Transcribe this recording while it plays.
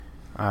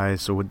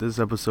Alright, so with this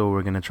episode,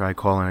 we're gonna try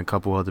calling a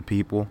couple other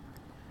people.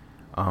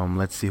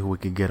 Let's see who we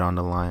could get on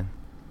the line.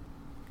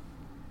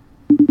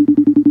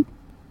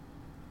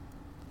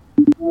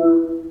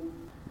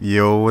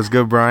 Yo, what's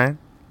good, Brian?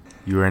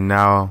 You are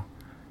now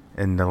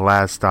in the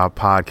Last Stop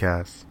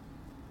podcast.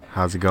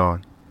 How's it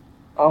going?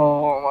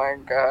 Oh my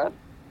god.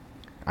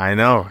 I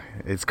know,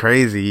 it's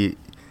crazy.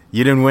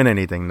 You didn't win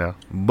anything though,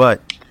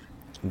 but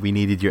we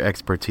needed your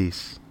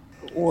expertise.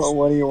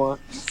 What do you want?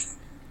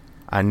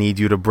 I need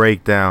you to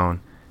break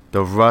down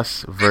the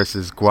Russ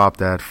versus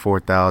Guapdad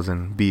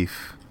 4000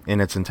 beef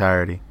in its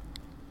entirety.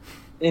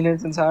 In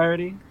its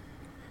entirety?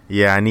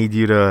 Yeah, I need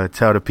you to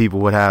tell the people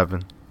what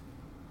happened.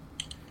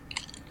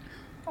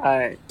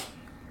 Alright.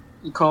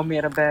 You called me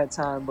at a bad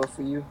time, but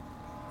for you,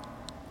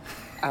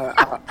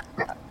 I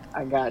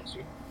got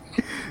you.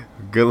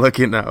 Good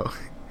looking out.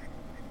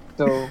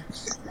 So,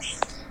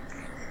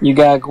 you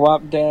got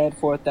Guapdad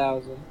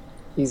 4000.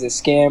 He's a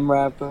scam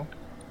rapper.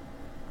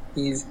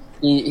 He's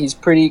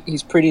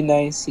pretty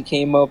nice. He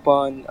came up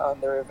on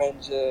the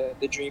Revenge of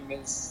the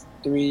Dreamers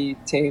 3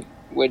 tape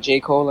with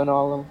J. Cole and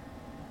all of them.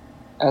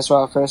 That's where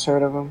I first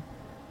heard of him.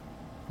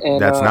 And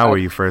That's not where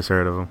you first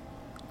heard of him.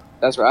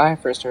 That's where I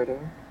first heard of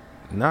him.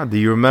 No, do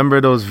you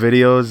remember those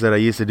videos that I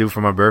used to do for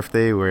my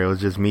birthday where it was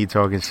just me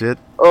talking shit?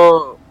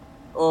 Oh,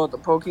 the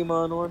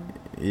Pokemon one?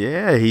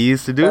 Yeah, he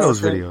used to do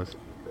those videos.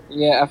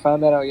 Yeah, I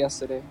found that out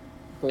yesterday.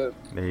 But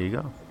there you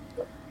go.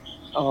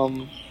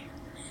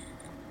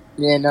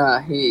 Yeah, nah,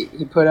 he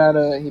put out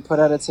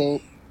a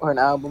tape or an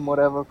album,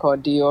 whatever,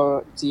 called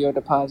Dior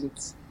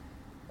Deposits,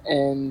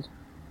 and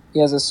he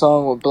has a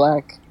song with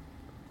Black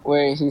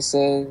where he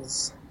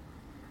says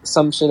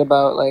some shit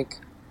about like,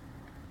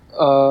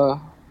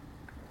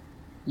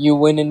 you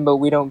winning but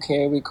we don't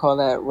care. We call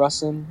that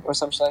Russin' or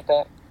some shit like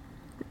that.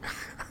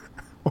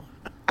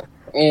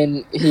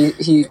 And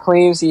he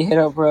claims he hit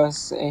up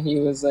Russ and he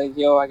was like,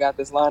 "Yo, I got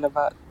this line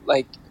about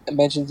like it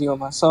mentions you on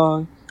my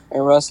song,"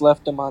 and Russ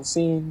left him on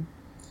scene.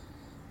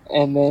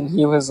 And then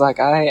he was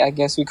like, I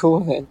guess we cool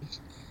then.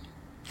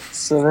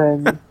 So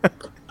then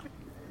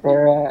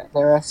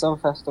they're at some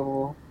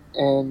festival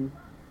and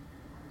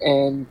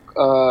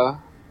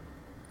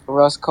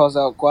Russ calls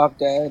out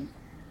Guapdad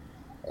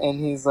and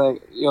he's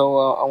like,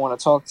 "Yo, I want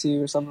to talk to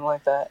you," or something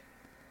like that.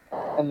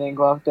 And then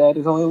Guapdad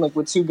is only like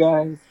with two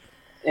guys,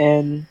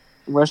 and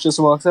Russ just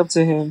walks up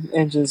to him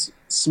and just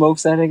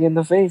smokes that nigga in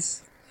the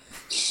face.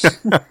 He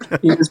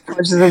just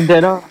punches him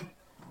dead on.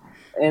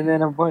 And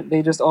then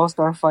they just all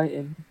start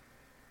fighting.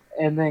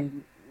 And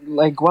then,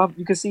 like,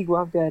 you can see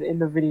Guapdad in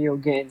the video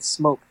getting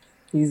smoked.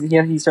 He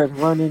starts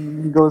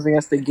running. He goes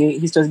against the gate.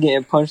 He starts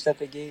getting punched at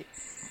the gate.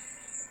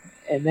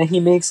 And then he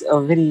makes a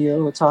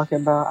video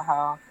talking about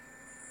how,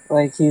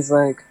 like, he's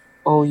like,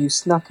 "Oh, you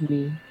snuck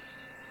me,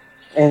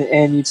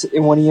 and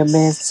one of your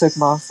mans took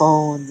my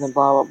phones and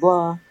blah blah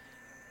blah."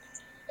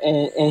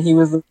 And he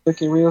was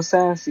looking real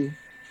sassy.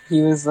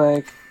 He was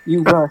like,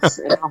 "You Russ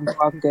and I'm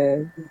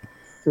Guapdad,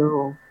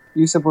 so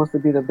you're supposed to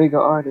be the bigger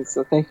artist.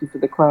 So thank you for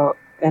the clout."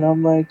 And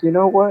I'm like, you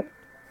know what?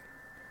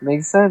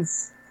 Makes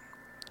sense.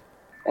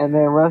 And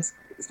then Russ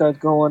starts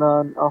going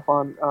off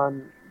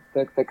on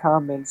the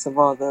comments of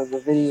all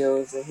the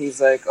videos, and he's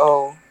like,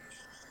 "Oh,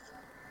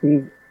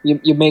 you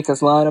make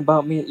us line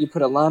about me. You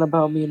put a line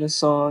about me in a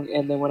song,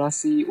 and then when I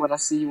see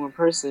you in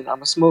person,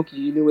 I'ma smoke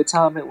you. You knew what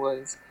time it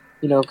was,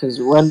 because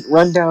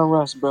run down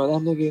Russ, bro.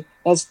 That nigga,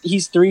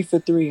 he's 3 for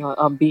 3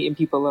 on beating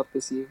people up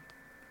this year.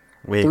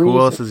 Wait, who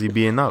else is he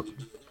beating up?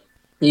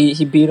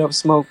 He beat up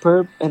Smoke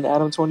Perp and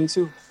Adam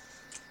 22.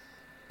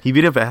 He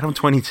beat up Adam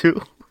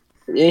 22?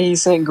 Yeah, he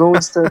sent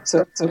goons to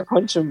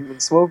punch him and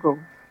smoke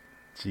him.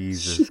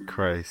 Jesus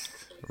Christ.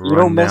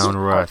 Run down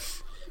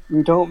Russ.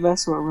 You don't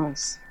mess with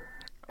Russ.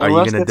 Are you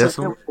going to diss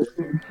him?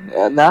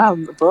 Nah,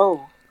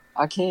 bro.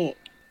 I can't.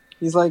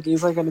 He's like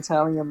an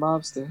Italian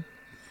mobster.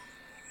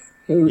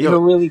 He'll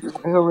really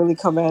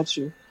come at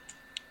you.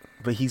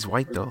 But he's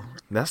white, though.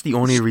 That's the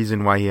only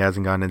reason why he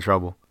hasn't gotten in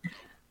trouble.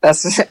 I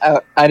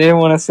didn't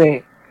want to say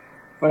it,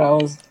 but I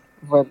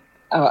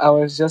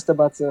was just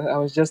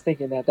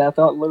thinking that. That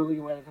thought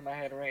literally went into my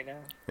head right now.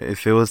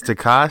 If it was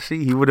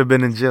Tekashi, he would have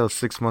been in jail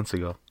 6 months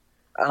ago.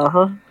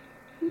 I'm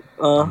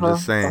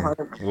just saying.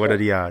 100%. What are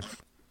the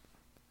odds?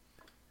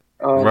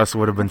 Russ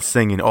would have been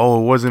singing,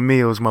 "Oh, it wasn't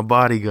me, it was my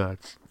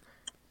bodyguards."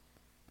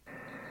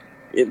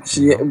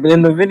 But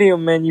in the video,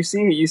 man, you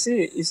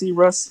see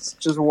Russ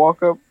just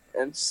walk up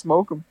and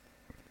smoke him.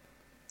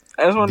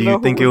 I just want to know. Do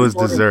you think it was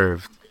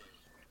deserved?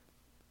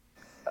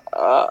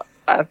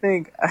 I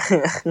think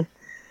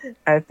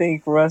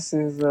Russ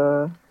is.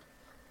 I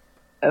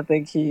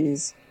think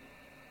he's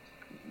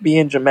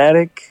being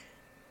dramatic.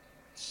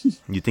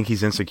 You think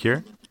he's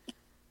insecure?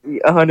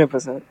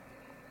 100%.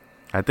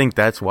 I think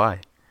that's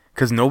why.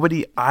 Because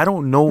I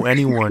don't know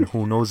anyone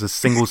who knows a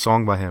single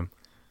song by him.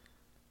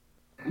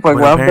 But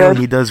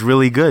apparently he does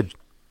really good.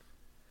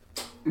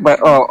 But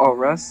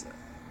Russ?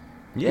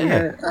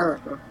 Yeah. I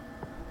don't know.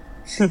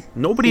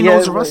 Nobody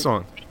knows a Russ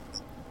song.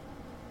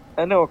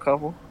 I know a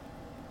couple.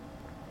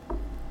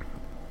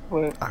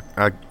 What?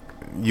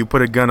 You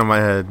put a gun on my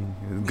head.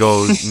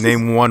 Go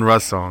name one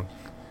Russ song.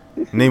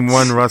 Name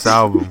one Russ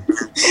album.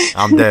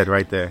 I'm dead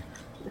right there.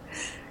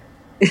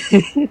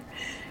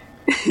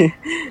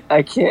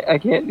 I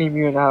can't name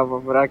you an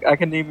album, but I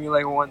can name you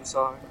like one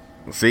song.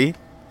 See?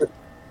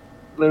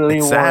 Literally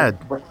it's one. Sad.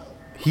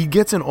 He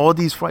gets in all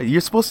these fights.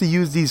 You're supposed to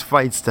use these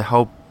fights to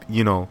help,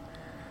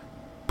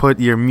 put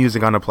your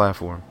music on a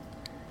platform.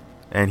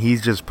 And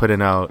he's just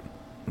putting out.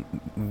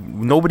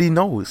 Nobody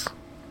knows.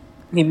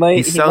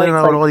 He's selling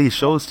out all these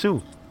shows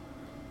too.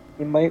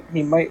 He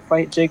might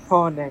fight Jake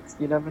Paul next.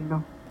 You never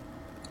know.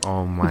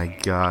 Oh my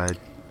God.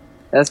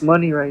 That's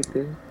money right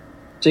there.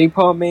 Jake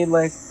Paul made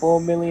like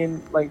 $4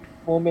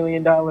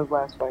 million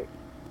last fight.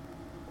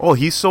 Oh,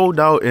 he sold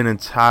out an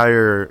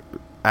entire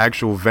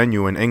actual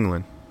venue in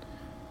England.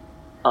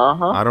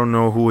 I don't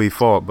know who he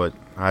fought, but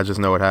I just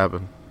know it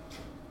happened.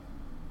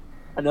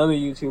 Another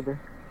YouTuber.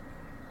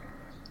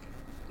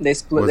 They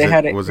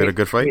split. Was it a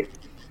good fight?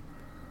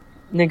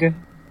 Nigga.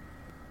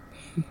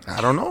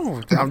 I don't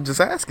know. I'm just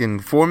asking.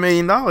 $4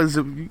 million.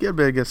 You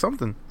better get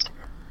something.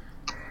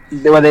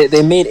 Well,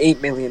 they made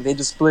 $8 million. They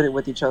just split it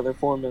with each other,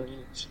 $4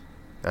 million each.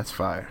 That's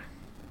fire.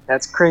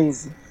 That's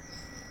crazy.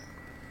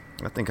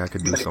 I think I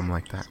could do something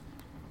like that.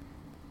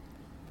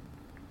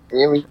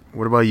 Yeah,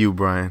 what about you,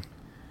 Brian?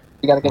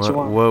 You gotta get you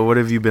on. What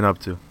have you been up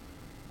to?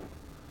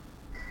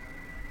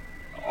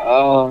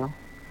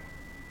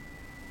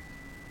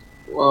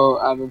 Well,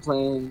 I've been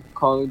playing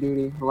Call of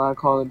Duty, a lot of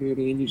Call of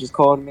Duty, and you just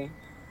called me.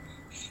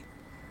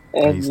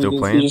 And Are you still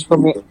playing?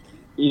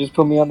 You just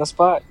put me on the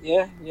spot.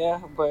 Yeah,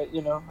 but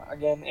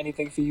again,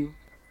 anything for you.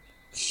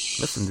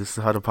 Listen, this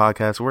is how the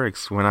podcast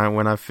works. When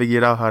I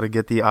figured out how to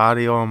get the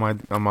audio on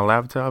my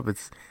laptop,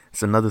 it's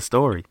another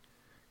story.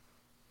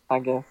 I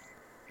guess.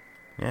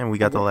 Yeah, and we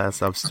got the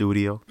laptop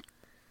studio.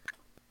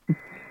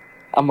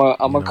 I'm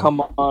gonna come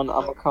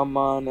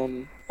on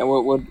and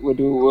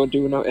we'll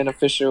do an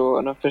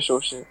official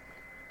shit.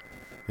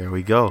 There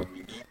we go.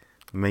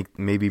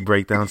 Maybe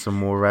break down some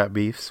more rap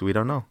beefs. We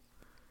don't know.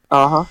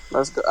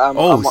 Let's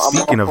go.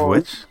 Speaking of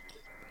which,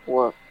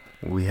 what?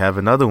 We have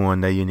another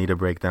one that you need to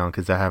break down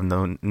because I have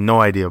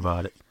no idea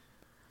about it.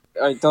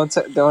 All right,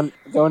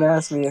 don't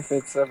ask me if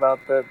it's about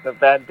the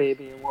Bad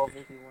Baby and Will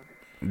Vicky one.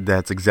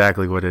 That's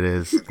exactly what it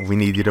is. We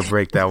need you to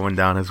break that one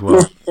down as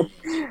well.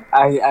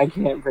 I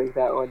can't break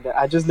that one down.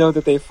 I just know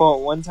that they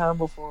fought one time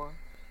before,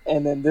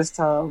 and then this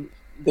time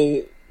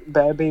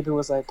Bad Baby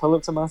was like, pull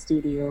up to my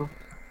studio,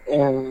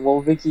 and Will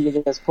Vicky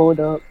just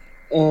pulled up,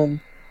 and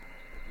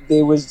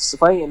they was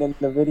fighting, and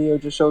the video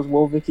just shows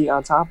Will Vicky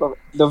on top of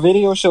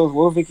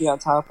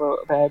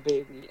Bad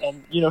Baby,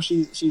 and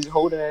she's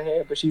holding her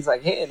hair, but she's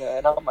like hitting her,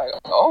 and I'm like,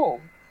 oh,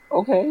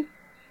 okay.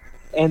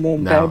 And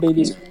then Bad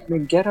Baby's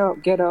screaming, get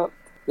up.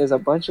 There's a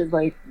bunch of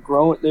there's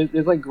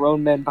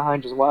grown men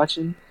behind just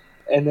watching,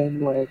 and then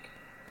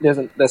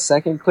the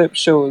second clip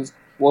shows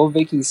Will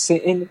Vicky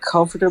sitting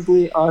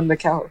comfortably on the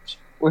couch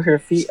with her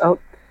feet up,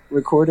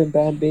 recording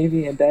Bad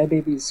Baby, and Bad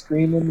Baby's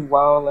screaming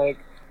while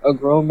a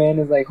grown man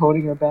is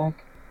holding her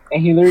back,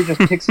 and he literally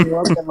just picks her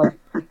up and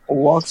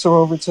walks her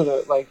over to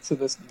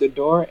the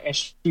door, and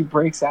she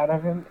breaks out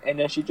of him, and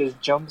then she just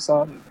jumps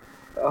on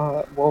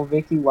Will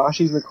Vicky while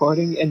she's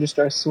recording and just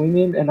starts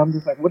swinging, and I'm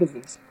just like, what is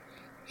this?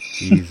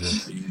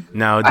 Jesus.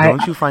 Now,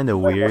 don't you find it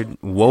weird?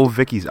 Will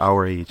Vicky's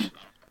our age.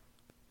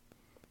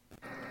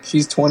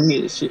 She's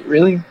 20. Is she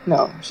really?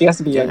 No, she has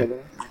to be younger than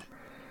us.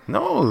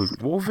 No,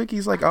 Will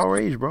Vicky's our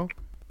age, bro.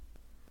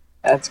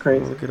 That's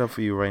crazy. I'll look it up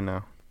for you right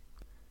now.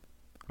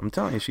 I'm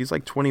telling you, she's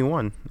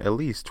 21, at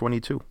least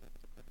 22.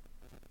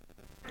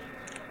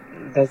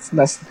 That's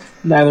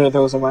neither of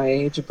those are my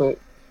age, but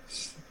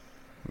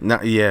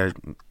yeah.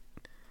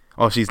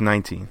 Oh, she's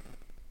 19.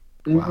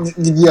 Wow.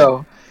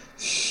 Yo.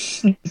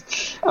 So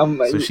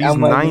she's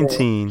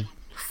 19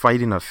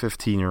 fighting a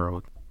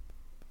 15-year-old.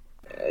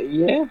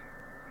 Yeah.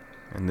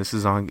 And this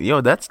is on.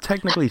 Yo, that's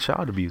technically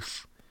child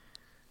abuse.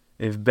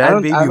 If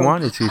Bad Baby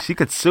wanted to, she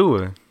could sue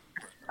her.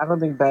 I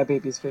don't think Bad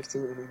Baby's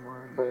 15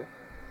 anymore, but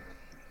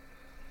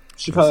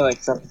she's probably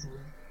 17.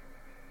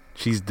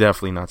 She's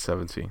definitely not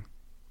 17.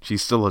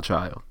 She's still a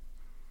child.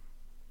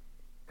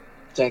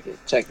 Check it.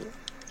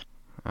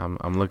 I'm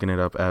looking it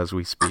up as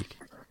we speak.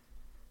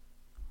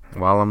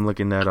 While I'm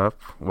looking that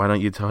up, why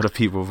don't you tell the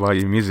people about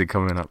your music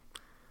coming up?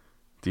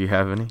 Do you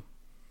have any?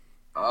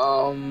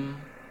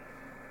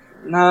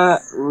 Not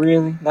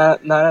really.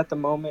 Not at the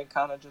moment.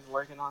 Kind of just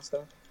working on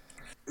stuff.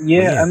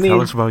 Yeah, I mean,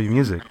 tell us about your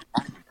music.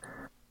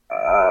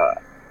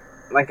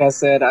 Like I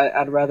said,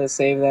 I'd rather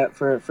save that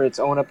for its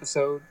own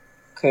episode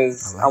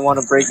because I want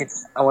to break it.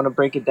 I want to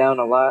break it down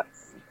a lot,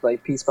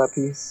 piece by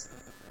piece.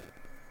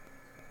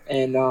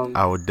 And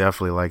I would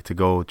definitely like to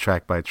go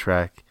track by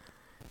track.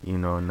 A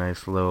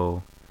nice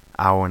little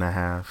hour and a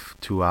half,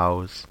 2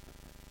 hours.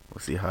 We'll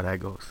see how that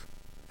goes.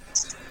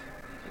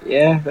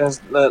 Yeah, let's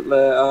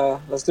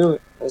do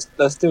it.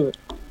 Let's do it.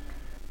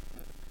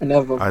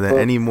 Are there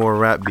any more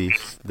rap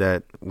beefs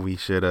that we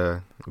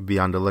should be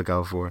on the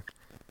lookout for?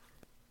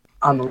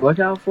 On the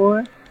lookout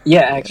for?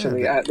 Yeah,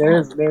 actually, I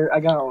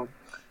got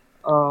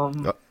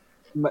one.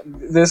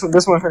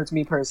 This one hurts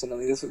me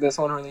personally. This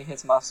one really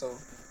hits my soul.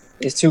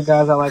 There's two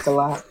guys I like a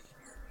lot,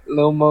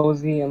 Lil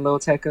Mosey and Lil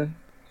Tecca,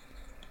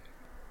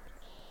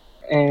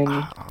 and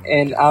Oh my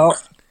and god.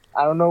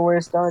 I don't know where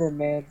it started,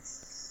 man.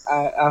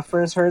 I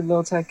first heard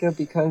Lil Tecca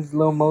because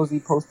Lil Mosey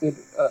posted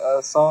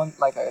a song,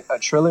 like a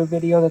Triller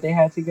video that they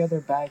had together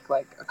back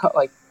like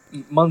like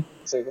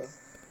months ago,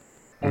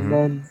 and Mhm.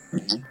 then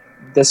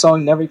the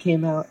song never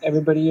came out.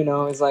 Everybody,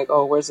 is like,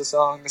 "Oh, where's the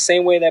song?" The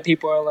same way that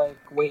people are like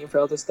waiting for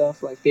other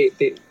stuff. Like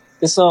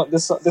this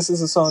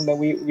is a song that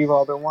we've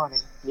all been wanting,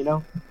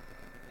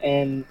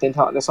 And then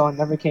the song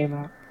never came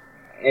out.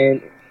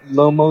 And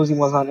Lil Mosey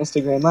was on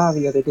Instagram Live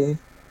the other day,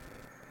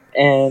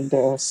 and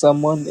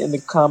someone in the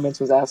comments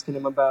was asking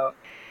him about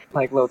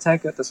like Lil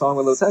Tecca, the song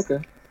with Lil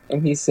Tecca,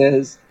 and he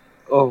says,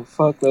 "Oh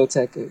fuck Lil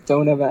Tecca,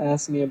 don't ever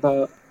ask me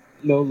about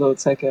no Lil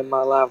Tecca in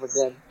my life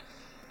again."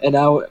 And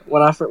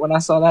when I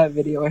saw that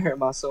video, it hurt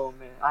my soul,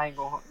 man. I ain't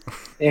gonna,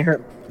 it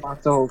hurt my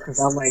soul because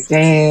I'm like,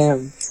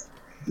 damn,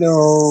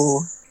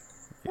 no.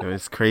 Yo,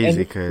 it's crazy And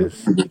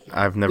because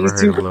I've never these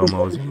heard two, of Lil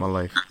Mosey in my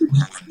life.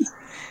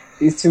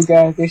 these two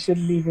guys, they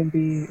shouldn't even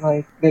be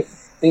like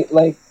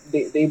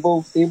they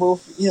both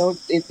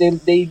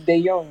they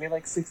young. They're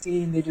like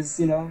 16. They just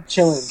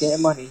chilling,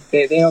 getting money.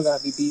 They don't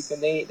gotta be beefing.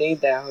 They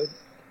down.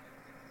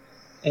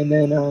 And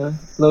then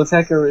Lil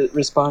Tecca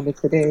responded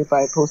today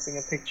by posting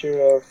a picture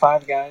of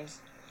Five Guys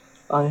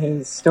on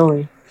his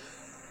story.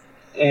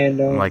 And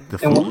Like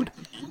the and food?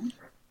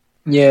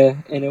 yeah,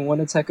 and in one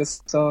of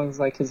Tekka's songs,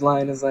 like his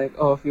line is like,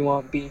 "Oh, if you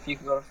want beef, you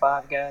can go to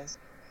Five Guys."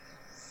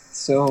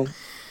 So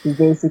he's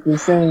basically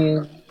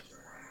saying,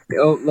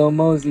 "Oh, Lil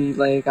Mosey,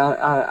 like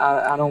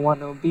I don't want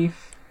no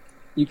beef.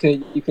 You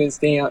could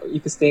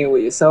stay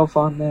with yourself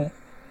on that."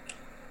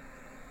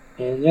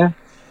 And yeah,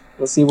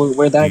 we'll see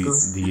where that Do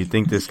goes. you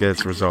think this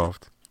gets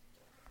resolved?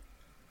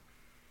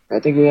 I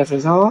think we have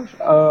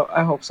resolved.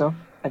 I hope so.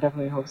 I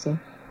definitely hope so.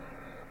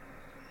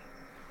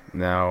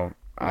 Now,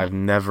 I've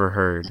never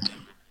heard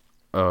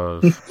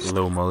of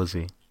Lil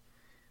Mosey.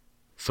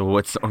 So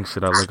what song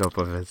should I look up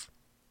of his?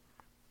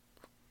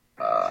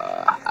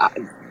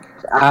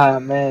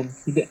 Man,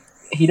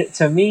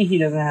 to me he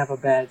doesn't have a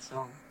bad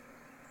song,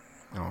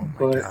 Oh my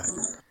but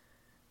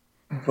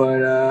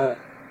god.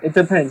 it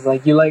depends.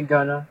 Like you like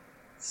Gunna,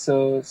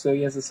 so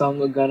he has a song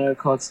with Gunna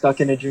called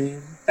 "Stuck in a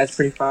Dream." That's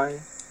pretty fire.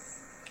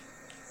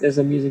 There's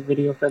a music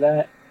video for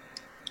that.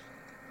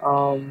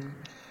 Um,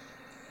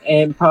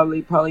 and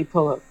probably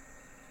Pull Up.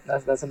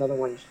 That's another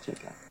one you should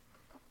check out.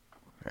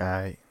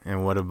 Alright.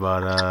 And what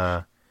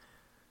about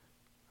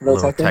Lil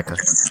Lil Tecca.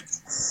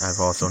 Tecca? I've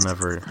also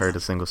never heard a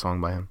single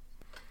song by him.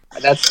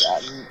 That's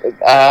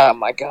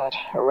my god,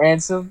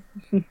 Ransom.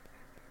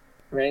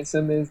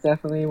 Ransom is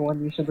definitely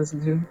one you should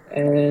listen to.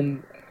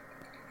 And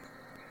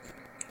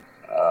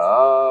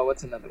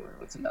what's another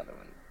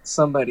one?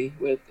 Somebody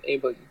with a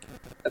boogie.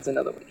 That's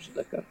another one you should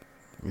look up.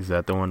 Is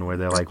that the one where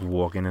they're like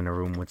walking in a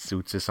room with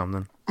suits or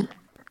something?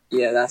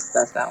 Yeah, that's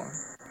that one.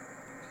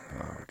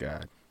 Oh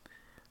god.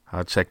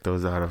 I'll check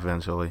those out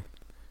eventually.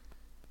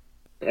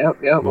 Yep.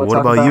 But We'll what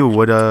talk about about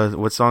you?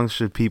 What songs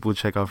should people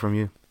check out from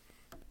you?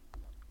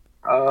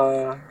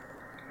 uh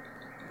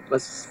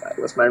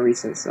what's my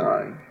recent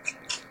song?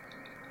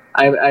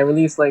 I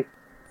released like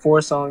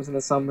 4 songs in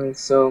the summer,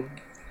 so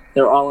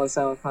they're all on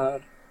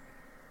SoundCloud.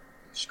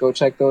 Just go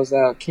check those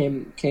out.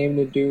 Came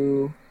to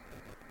do,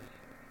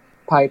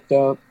 Piped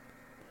Up,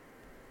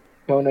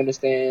 Don't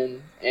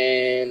Understand,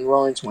 and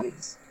Roaring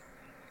Twenties.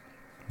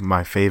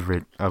 My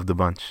favorite of the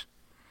bunch,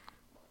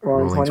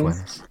 Roaring Rolling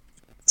Twenties. 20s.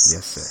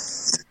 Yes,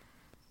 sir.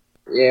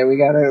 Yeah, we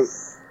gotta,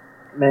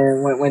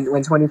 man. When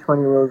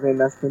 2020 rolls in,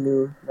 that's the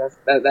new.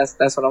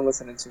 That's what I'm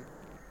listening to.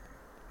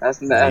 That's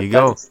There that, you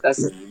go.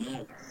 that's it.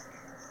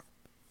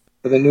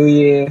 For the new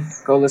year,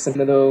 go listen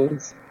to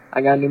those.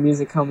 I got new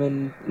music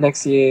coming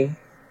next year,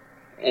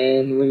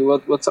 and we'll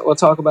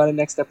talk about it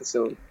next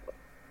episode.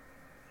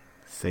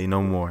 Say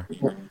no more.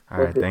 All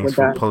right, thanks With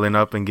for that, pulling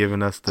up and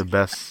giving us the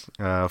best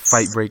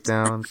fight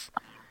breakdowns,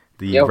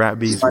 the yep. rap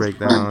beats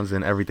breakdowns,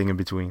 and everything in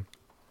between.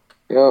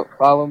 Yo,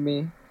 follow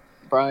me,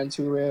 Brian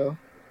Too Real.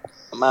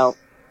 I'm out.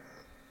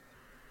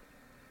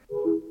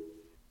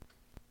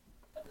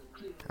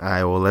 All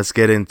right, well, let's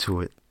get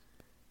into it.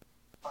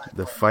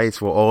 The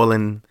fights were all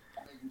in.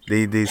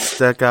 They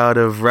stuck out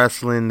of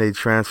wrestling. They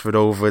transferred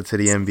over to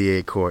the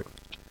NBA court.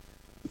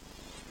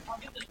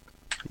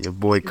 Your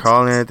boy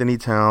Karl Anthony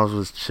Towns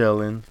was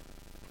chilling.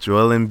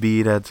 Joel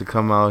Embiid had to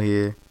come out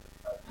here,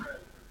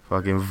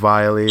 fucking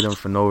violate him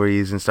for no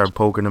reason, start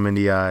poking him in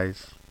the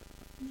eyes.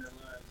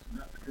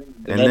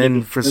 And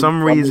then for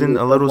some reason,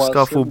 a little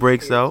scuffle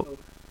breaks out,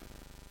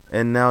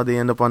 and now they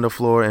end up on the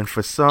floor. And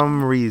for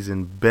some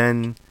reason,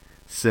 Ben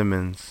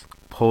Simmons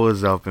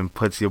pulls up and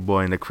puts your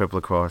boy in the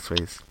crippler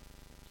crossface.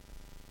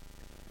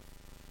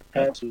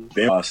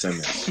 Ben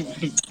Simmons.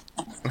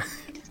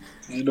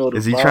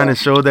 Is he trying to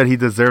show that he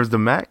deserves the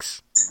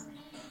max?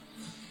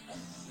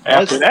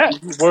 After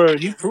that, word,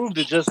 he proved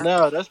it just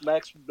now. That's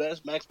max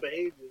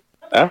behavior.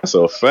 that's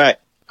a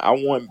fact. I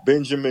want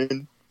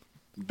Benjamin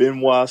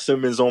Benoit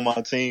Simmons on my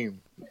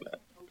team.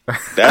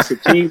 That's a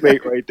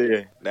teammate right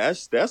there.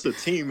 That's a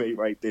teammate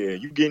right there.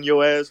 You getting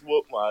your ass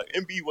whooped. My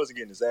MB wasn't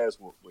getting his ass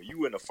whooped, but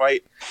you in a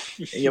fight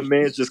and your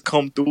man's just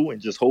come through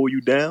and just hold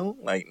you down.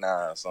 Like,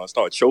 nah, son,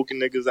 start choking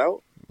niggas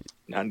out.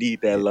 I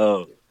need that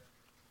love.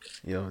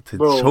 Yo, to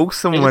Bro, choke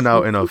someone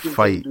out in a Anthony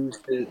fight. Wiggins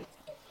said,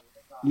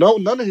 no,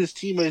 none of his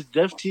teammates,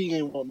 Def T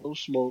ain't want no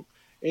smoke.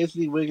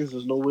 Anthony Wiggins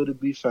is nowhere to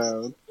be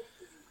found.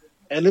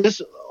 And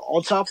this,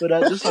 on top of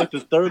that, this is like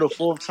the third or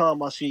fourth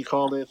time I seen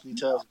Carl Anthony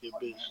Towns get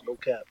bitch. No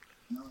cap.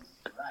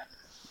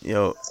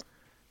 Yo,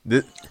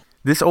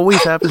 this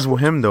always happens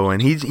with him though,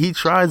 and he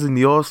tries in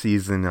the off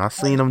season. I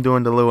seen him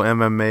doing the little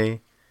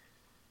MMA.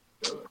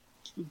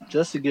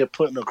 Just to get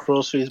put in a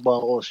crossface by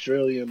an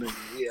Australian nigga.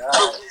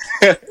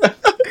 Yeah,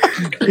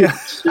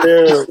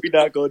 yeah, we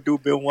not gonna do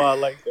Benoit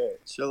like that.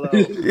 Chill out.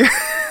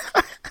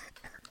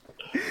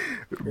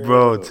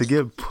 Bro, to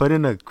get put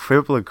in a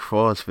crippler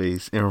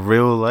crossface in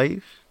real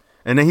life,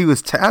 and then he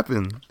was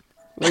tapping.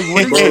 Like,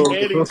 what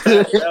is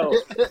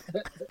it?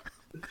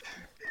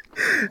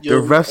 The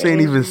refs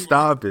ain't even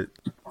stop it.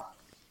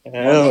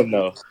 Hell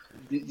no.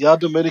 Y'all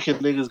Dominican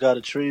niggas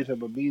gotta trade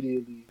him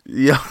immediately.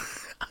 Yo,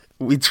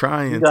 we He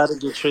trying. gotta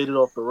get traded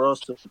off the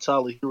roster for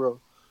Tyler Hero.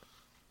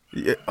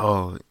 Yeah.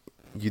 Oh,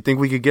 you think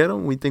we could get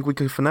him? We think we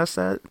could finesse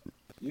that?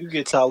 You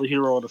get Tyler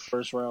Hero in the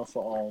first round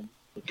for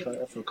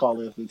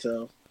Carl Anthony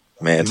Towns.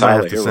 Man, You might have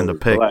Tyler to Hero send a is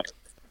pic. black.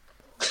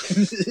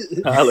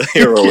 Tyler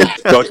Hero is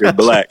fucking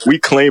black. We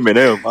claiming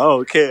him. I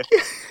don't care.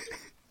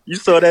 You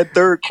saw that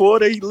third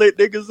quarter, he lit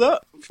niggas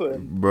up for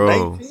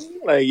Bro. 19?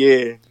 Like,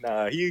 yeah,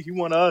 nah, he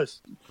one of us.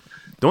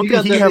 Don't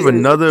think he have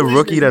another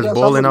rookie that's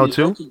balling out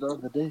too?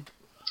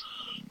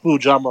 Who,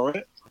 John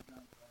Morant?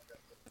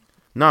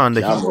 Nah, and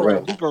Ja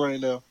Morant. Hooping right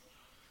now.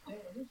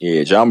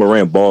 Yeah, John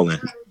Morant balling.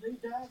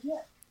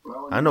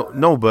 I know,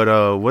 no,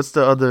 but what's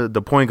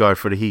the point guard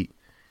for the Heat?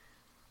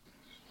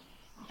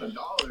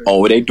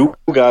 Oh, they do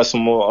got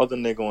some more other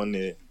nigga on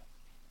there.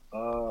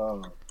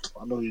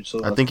 I know you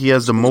saw. I think he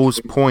has the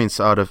most points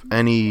out of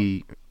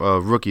any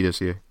rookie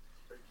this year.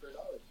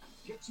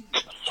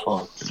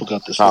 Oh, I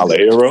forgot this. Tyler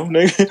Hero,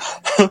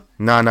 nigga.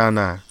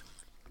 Nah.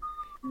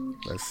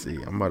 Let's see.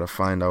 I'm about to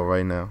find out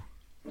right now.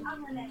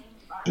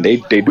 They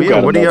do But yeah,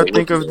 got what do y'all another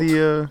think of rookie,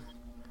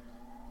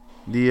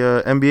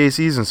 the NBA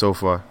season so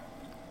far?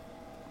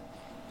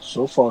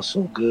 So far,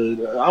 so good.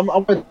 I'm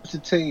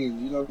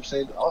entertained. You know what I'm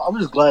saying? I'm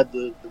just glad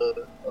the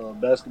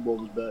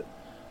basketball is back.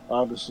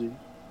 Honestly, though.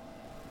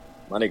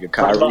 My nigga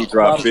Kyrie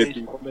dropped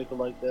 50. Make it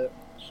like that.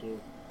 So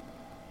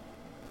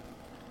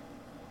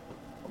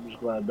I'm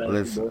just glad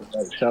Listen.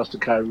 basketball. Shouts to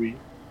Kyrie.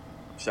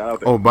 Shout out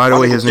to Oh, by the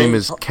my way, nigga his name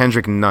James- is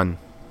Kendrick Nunn.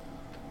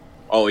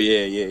 Oh,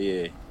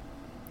 yeah.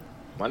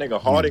 My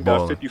nigga Harden got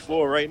balling.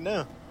 54 right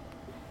now.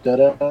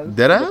 Deadass.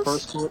 Deadass? The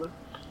first quarter.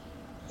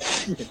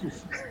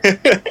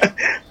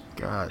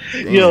 God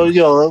damn.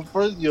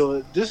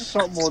 Yo, this is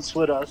something on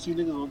Twitter. I see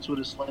niggas on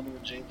Twitter slandering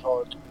James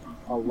Harden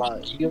a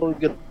lot. He don't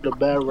get a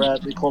bad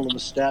rap. They call him a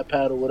stat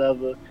pad or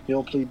whatever. He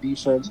don't play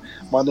defense.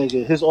 My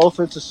nigga, his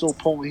offense is so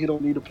potent, he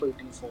don't need to play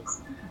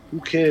defense. Who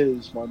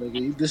cares, my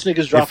nigga? This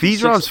nigga's dropping If he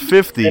 60 drops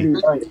 50, every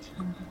night.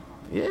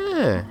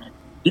 yeah.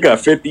 He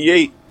got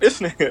 58. This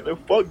nigga, the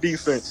fuck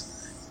defense.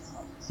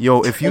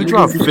 Yo, if you And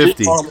drop niggas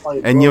 50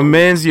 like, and bro, your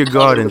man's your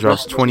guard and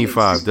drops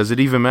 25, does it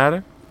even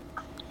matter?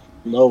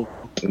 No.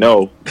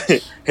 No,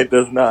 it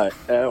does not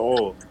at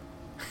all.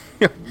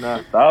 You're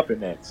not stopping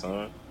that,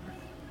 son.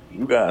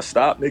 You gotta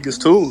stop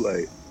niggas too.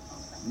 Like,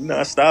 you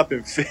not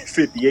stopping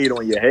 58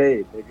 on your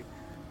head,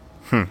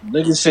 nigga.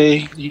 Niggas say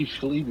he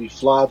be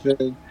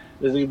flopping.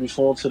 This nigga be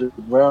falling to the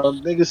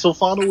ground. Nigga, so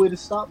find a way to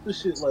stop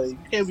this shit. Like, you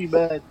can't be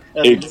mad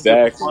at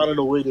Exactly. finding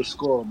a way to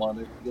score, my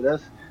nigga.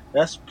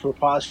 That's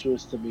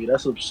preposterous to me.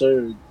 That's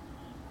absurd.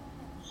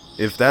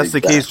 If that's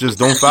the case, just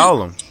don't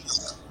foul him.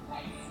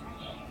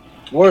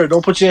 Word,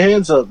 don't put your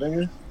hands up,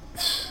 nigga.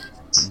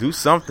 Do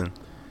something.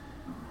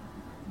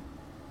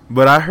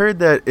 But I heard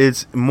that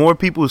it's more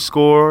people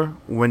score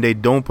when they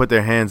don't put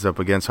their hands up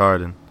against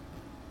Harden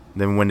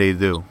than when they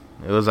do.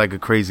 It was like a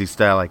crazy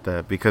stat like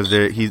that because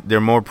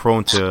they're more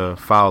prone to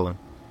fouling.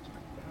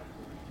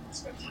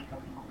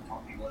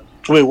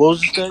 Wait, what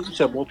was that? You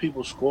said more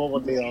people score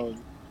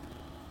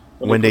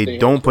when they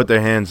don't put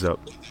their hands up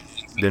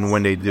than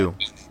when they do.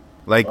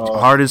 Like Oh.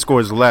 Harden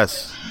scores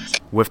less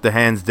with the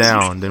hands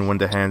down than when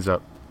the hands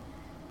up.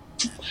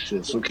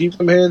 Shit, so keep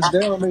them hands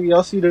down, nigga.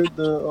 Y'all see the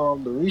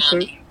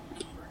research?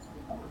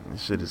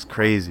 This shit is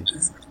crazy.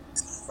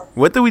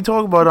 What did we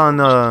talk about on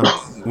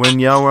when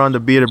y'all were on the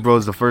Bearded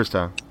Bros the first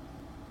time?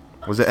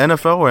 Was it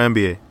NFL or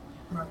NBA?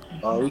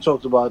 We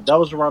talked about that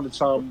was around the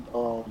time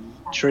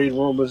trade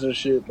rumors and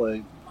shit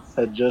like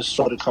had just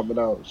started coming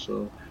out.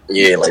 So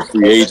Yeah, like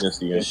free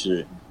agency and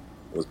shit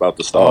was about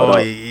to start Oh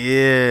up.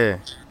 yeah.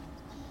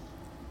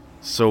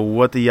 So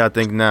what do y'all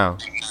think now?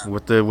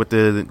 With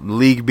the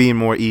league being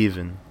more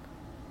even,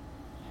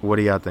 what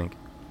do y'all think?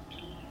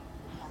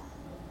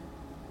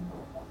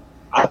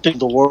 I think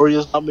the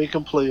Warriors not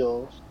making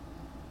playoffs.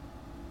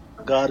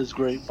 God is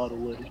great, by the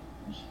way.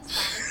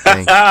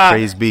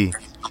 Praise be.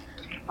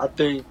 I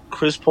think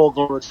Chris Paul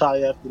gonna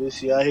retire after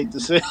this year. I hate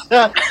to say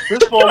that.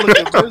 Chris Paul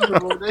looking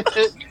miserable.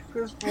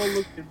 Chris Paul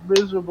looking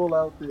miserable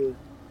out there.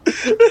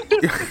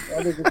 That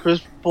nigga Chris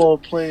Paul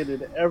playing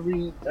in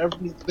every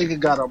nigga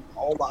got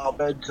all the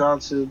Ahmed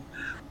Johnson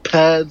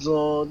pads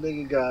on.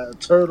 Nigga got a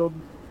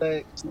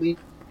turtleneck, sleeves,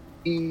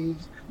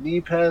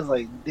 knee pads.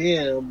 Like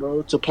damn,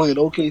 bro. To play in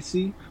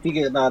OKC, he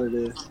getting out of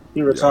there.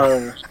 He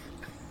retiring.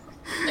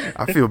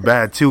 I feel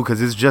bad too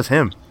because it's just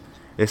him.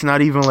 It's not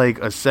even like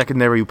a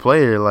secondary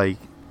player like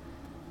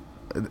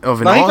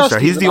of an all-star.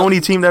 He's the only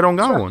team that don't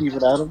got one.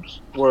 Steven Adams,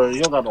 where he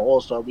don't got an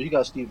all-star, but he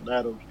got Steven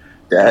Adams.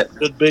 That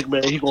good big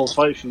man, he gonna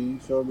fight for you. You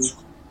feel me?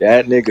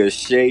 That nigga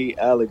Shea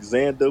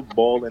Alexander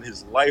balling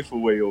his life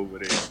away over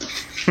there.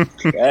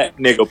 That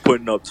nigga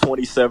putting up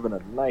 27 a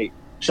night.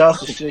 Shout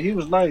out to Shea. He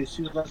was nice.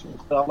 I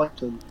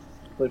liked him.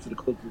 Play for the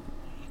Clippers.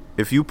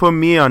 If you put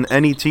me on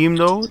any team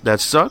though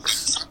that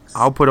sucks,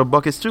 I'll put up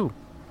buckets too.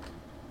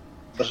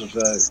 That's a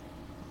fact.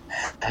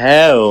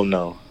 Hell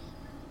no.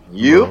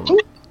 You? Bro.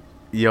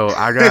 Yo,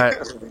 I got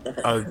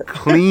a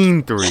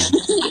clean 3.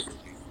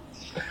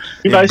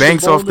 It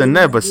banks off the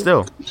net, but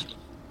still.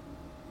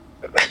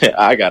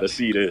 I gotta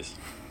see this.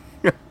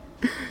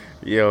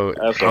 Yo,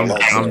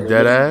 I'm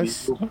dead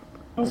ass.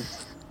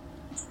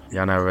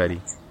 Y'all not ready.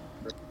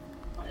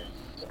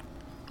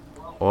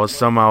 All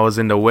summer I was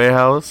in the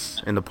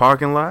warehouse, in the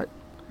parking lot,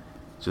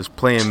 just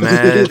playing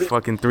mad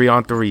fucking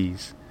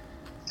 3-on-3s.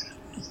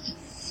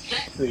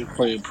 They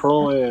playing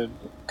pro and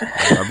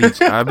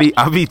I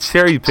be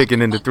cherry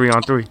picking in the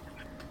 3-on-3.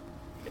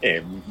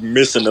 And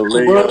missing the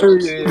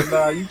layup. Yeah,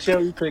 nah, you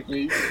cherry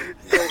picking.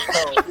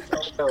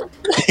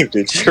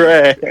 The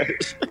trash.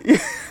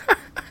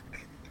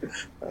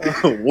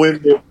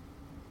 Windmill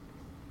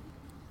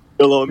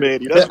on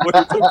Manny. That's what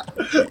it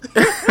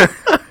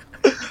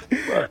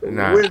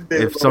Nah,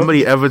 if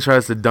somebody ever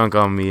tries to dunk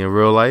on me in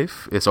real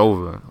life, it's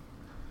over.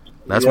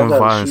 That's when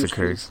violence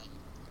occurs.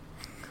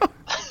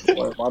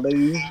 Like, my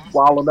nigga, you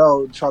wilding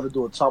out trying to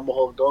do a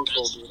tomahawk dunk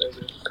on me.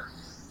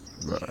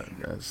 Bro,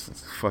 that's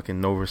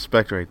fucking no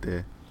respect right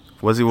there.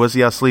 What's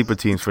he our sleeper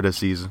teams for this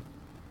season?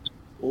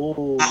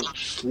 Oh,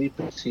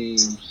 sleeper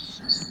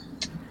teams.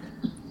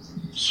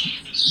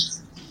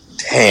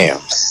 Damn.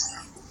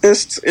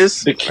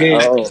 It's the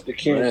Kings. Oh, the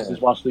Kings is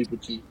my sleeper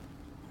team.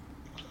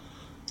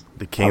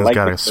 The Kings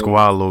got a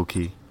squad low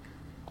key.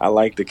 I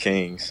like the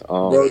Kings.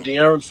 Bro,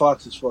 De'Aaron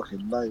Fox is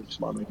fucking nice,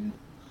 my nigga.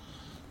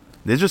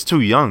 They're just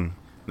too young.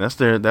 That's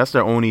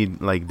their only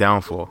like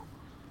downfall.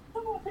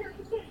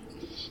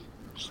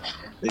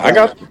 I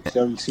got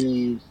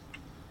 17.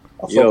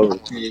 Yo,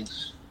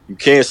 you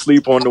can't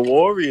sleep on the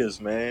Warriors,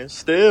 man.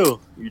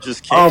 Still, you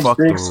just can't. Fuck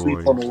the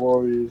sleep on the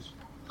Warriors.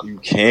 You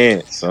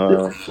can't,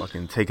 son.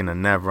 Fucking taking a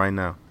nap right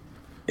now.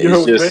 You heard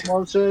what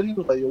Draymond said? He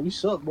was like, "Yo, we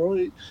suck, bro.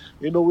 Ain't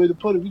no way to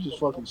put it. We just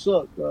fucking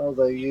suck." I was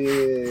like,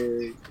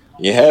 "Yeah,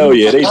 yeah, hell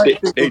yeah, they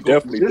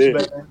definitely did."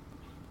 Man.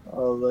 I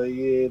was like,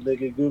 "Yeah,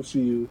 nigga, good for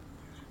you."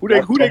 Who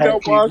they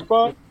got watched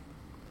by?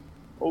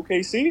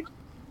 OKC.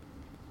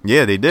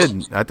 Yeah, they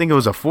did. I think it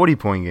was a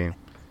 40-point game.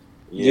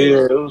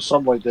 Yeah, it was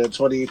something like that.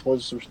 28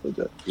 points, something like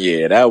that.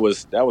 Yeah, that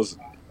was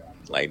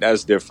like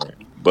that's different.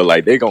 But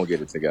like they gonna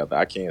get it together.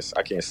 I can't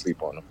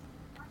sleep on them.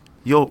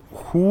 Yo,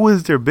 who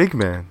is their big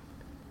man?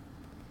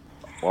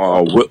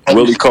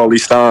 Willie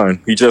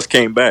Cauley-Stein. He just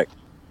came back.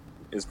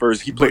 He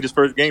played his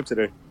first game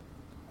today.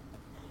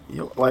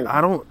 Yo, like I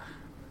don't.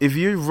 If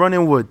you're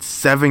running with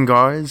 7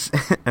 guards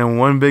and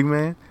 1 big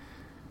man,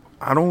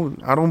 I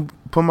don't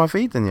put my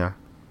faith in ya.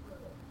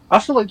 I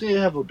feel like they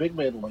didn't have a big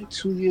man in like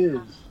 2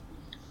 years.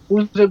 Who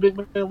was their big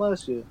man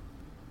last year?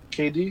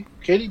 KD?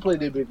 KD played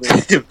their big man.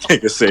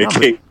 Nigga said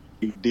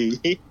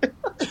KD.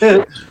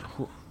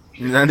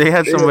 And they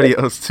had somebody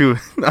else too.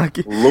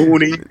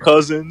 Looney,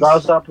 Cousins.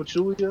 Zaza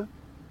Pachulia?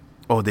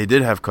 Oh, they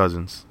did have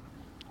Cousins.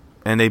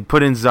 And they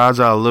put in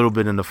Zaza a little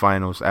bit in the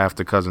finals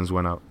after Cousins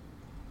went out.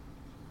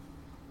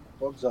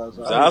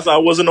 Zaza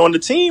wasn't on the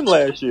team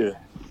last year.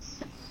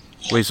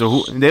 Wait,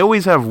 so they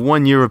always have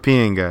one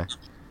European guy.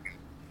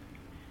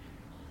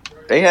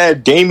 They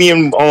had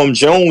Damian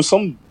Jones,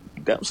 some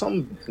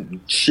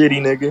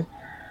shitty nigga.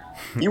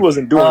 He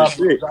wasn't doing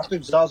shit. I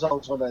think Zaza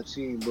was on that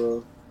team,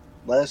 bro.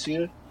 Last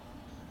year?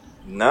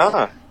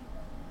 Nah.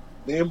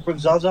 They didn't bring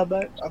Zaza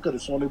back? I could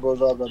have sworn they brought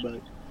Zaza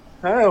back.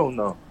 Hell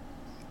no.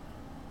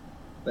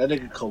 That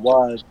nigga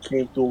Kawhi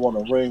came through on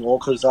a ring all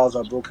because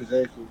Zaza broke his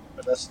ankle.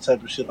 And that's the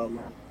type of shit I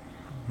love.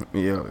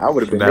 Yeah, I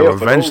would have been that there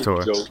revenge for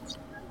those tour. jokes.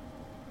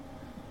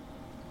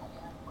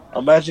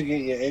 Imagine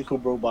getting your ankle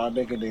broke by a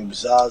nigga named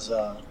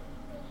Zaza.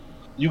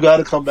 You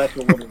gotta come back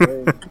and win a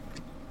ring.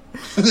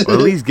 Or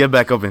at least get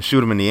back up and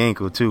shoot him in the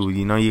ankle too.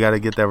 You know, you gotta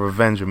get that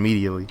revenge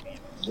immediately.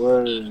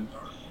 Word.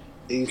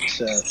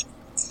 ASAP.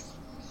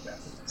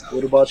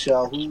 What about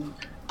y'all?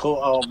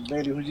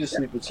 Manny, who's your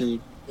sleeper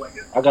team?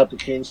 I got the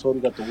Kings, so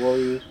got the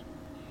Warriors.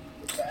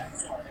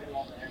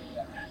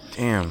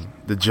 Damn,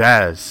 the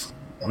Jazz.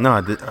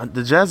 No,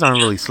 the Jazz aren't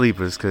really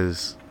sleepers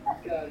because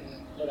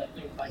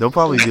they'll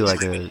probably be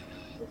like a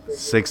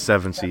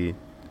 6-7 seed.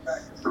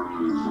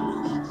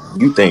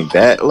 You think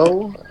that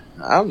low?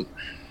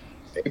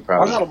 They I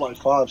probably got him like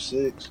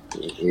 5'6".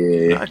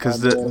 yeah,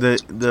 Because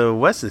the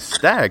West is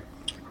stacked.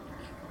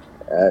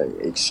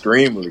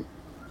 extremely.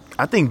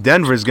 I think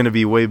Denver's gonna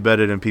be way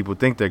better than people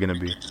think they're gonna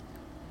be.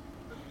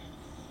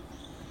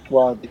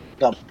 Well, they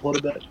got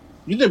Porter back.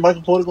 You think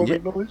Michael Porter gonna Yeah.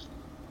 make noise?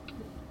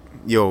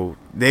 Yo,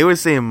 they were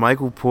saying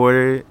Michael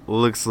Porter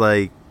looks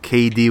like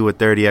KD with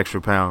 30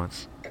 extra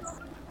pounds.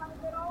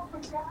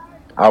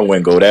 I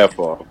wouldn't go that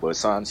far, but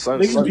son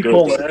Niggas be good.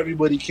 calling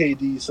everybody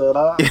KD, son.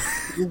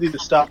 You need to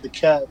stop the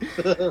cap.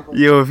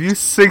 Yo, if you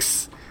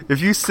 6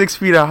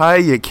 feet high,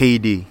 you're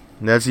KD.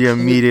 That's your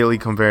immediately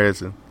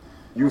comparison.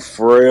 You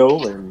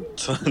frail and you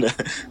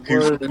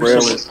Word,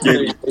 frail and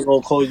skinny. they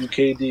gonna call you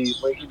KD.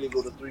 Make you nigga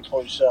with a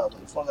 3-point shot.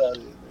 Like, fuck out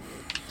of here,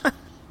 nigga.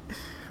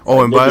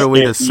 Oh, and by the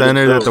way, the Niggas can't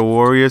center eat that it, the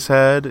Warriors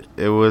had,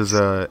 it was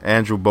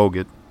Andrew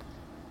Bogut.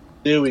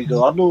 There we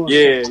go. I knew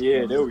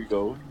Yeah, there we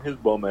go. His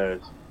bum ass.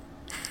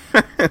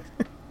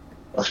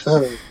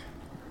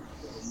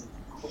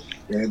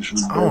 Andrew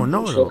I don't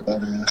know, though. Fuck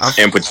outta here.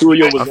 And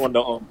Petulia was on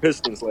the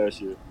Pistons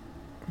last year.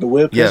 The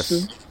whip Yes.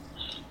 Pistons?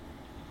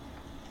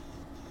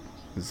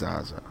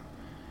 Zaza.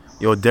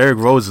 Yo, Derrick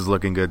Rose is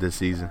looking good this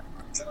season.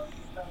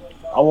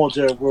 I want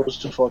Derrick Rose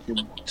to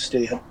fucking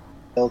stay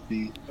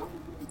healthy.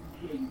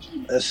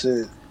 That's it.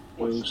 You know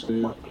what I'm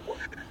saying?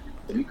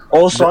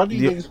 Also, I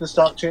need niggas to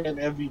stop chanting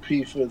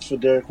MVP for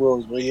Derrick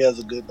Rose when he has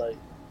a good night.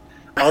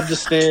 I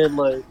understand,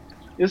 like,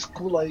 it's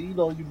cool, like, you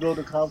know, you build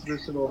a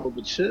confidence and all,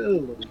 but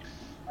chill. Like,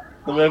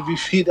 the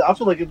MVP, I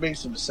feel like it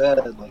makes him sad.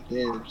 Like,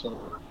 damn, son.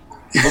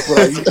 Look what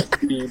I used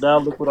to be. Now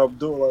look what I'm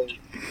doing. Like,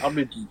 I'm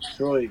in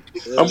Detroit.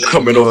 I'm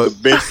coming off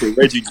the bench for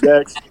Reggie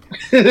Jackson.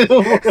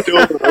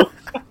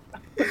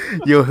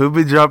 Yo, he'll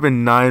be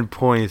dropping 9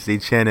 points. They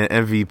chanted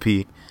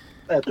MVP.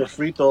 At the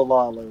free throw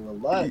line, like,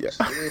 relax.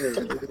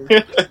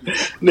 Yeah.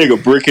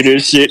 Nigga bricking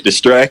his shit,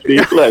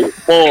 distracted. Like,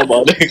 come on,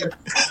 my nigga.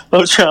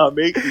 I'm trying to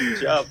make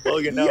these. Y'all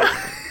bugging out.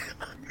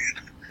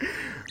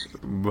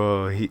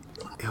 Bro,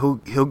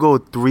 he'll go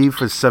 3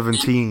 for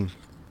 17.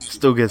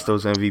 Still gets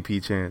those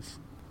MVP chants.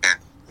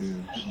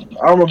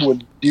 I remember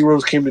when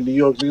D-Rose came to New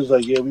York, niggas was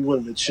like, yeah, we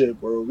winning the chip,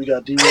 bro. We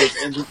got D-Rose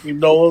and you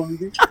know him.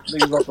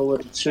 Niggas about to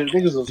win the chip.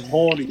 Niggas was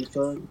horny,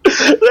 son.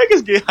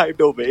 Niggas get hyped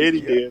over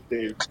any damn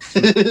thing.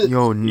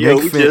 Yo,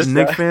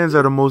 Nick fans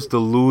are the most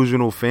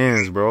delusional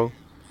fans, bro.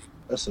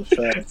 That's a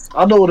fact.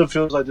 I know what it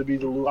feels like to be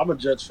delusional. I'm a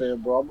Jets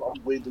fan, bro.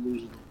 I'm way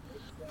delusional.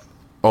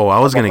 Oh, I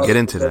was going to get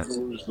into that.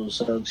 Delusional,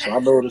 son. So I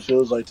know what it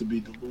feels like to be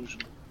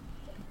delusional.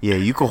 Yeah,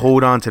 you can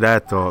hold on to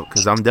that thought,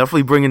 because I'm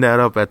definitely bringing that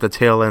up at the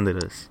tail end of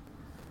this.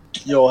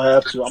 Yo, I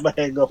have to. I'm going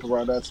to hang up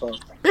around that time.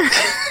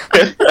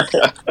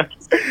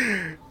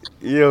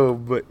 Yo,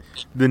 but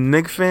the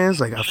Knick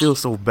fans, like, I feel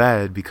so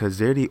bad because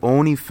they're the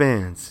only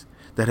fans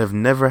that have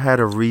never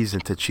had a reason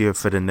to cheer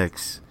for the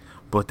Knicks,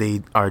 but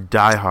they are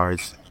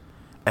diehards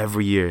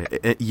every year,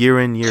 year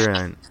in, year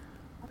out.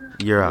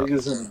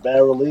 Niggas in a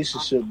bad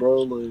relationship,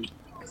 bro. Like,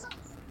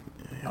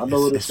 I know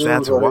what it it's feels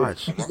sad to like.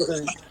 watch.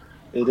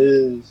 It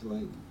is.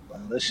 Like,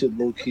 that shit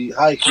low key.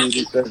 High key,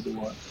 it's bad to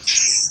watch.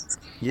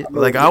 Yeah,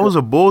 like, I was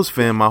a Bulls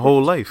fan my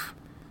whole life.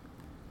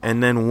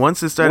 And then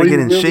once it started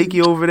getting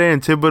shaky over there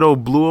and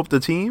Thibodeau blew up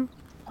the team,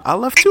 I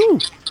left too.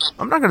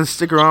 I'm not going to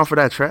stick around for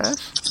that trash.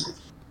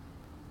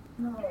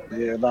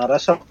 Yeah, nah,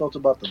 that's how I felt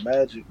about the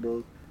Magic,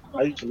 bro.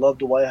 I used to love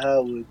Dwight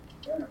Howard.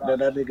 Then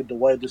that nigga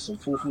Dwight did some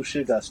foo-foo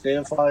shit, got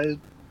Stan fired.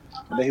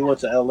 And then he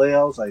went to LA.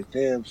 I was like,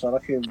 damn, son, I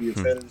can't be a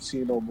fan of the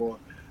team no more.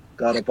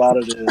 Got up out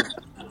of there.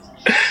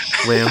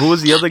 Wait, who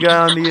was the other guy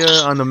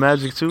on the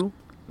Magic too?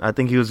 I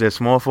think he was their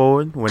small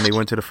forward when they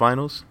went to the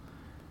finals.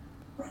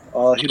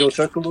 Hito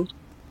Turkoglu?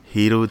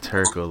 Hito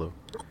Turkoglu.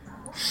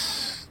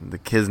 The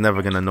kid's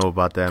never gonna know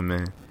about that,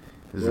 man.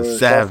 He's a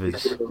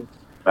savage.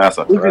 That's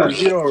a fact.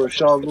 You know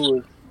Rashad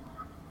Lewis.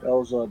 That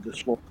was the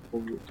small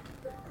forward.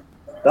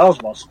 That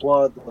was my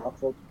squad. I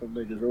fucked with them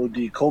niggas.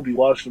 OD. Kobe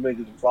watched them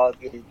niggas in 5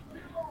 games.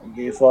 In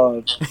game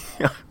 5.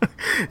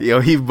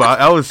 Yo,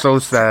 I was so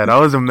sad. I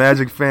was a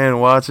Magic fan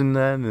watching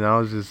that, and I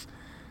was just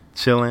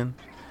chilling.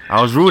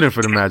 I was rooting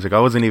for the Magic.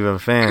 I wasn't even a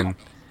fan,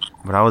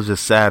 but I was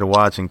just sad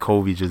watching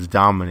Kobe just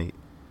dominate.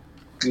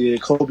 Yeah,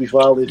 Kobe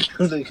finally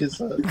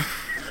his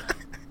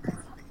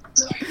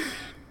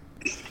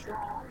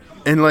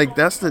And like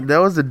that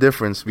was the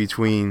difference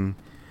between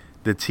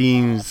the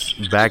teams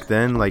back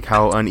then, like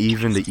how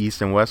uneven the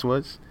East and West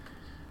was.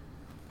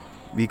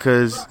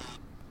 Because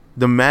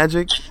the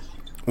Magic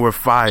were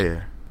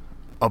fire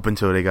up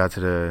until they got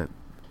to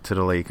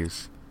the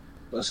Lakers.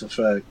 That's a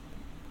fact.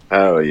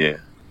 Oh yeah.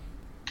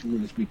 We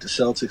just beat the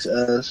Celtics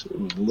ass. It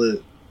was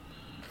lit.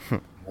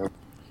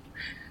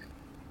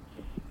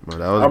 But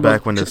that was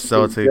back when the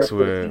Celtics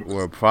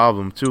were a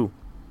problem too.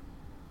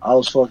 I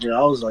was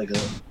like,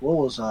 what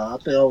was I? I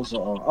think I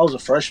was a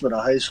freshman in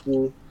high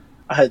school.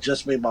 I had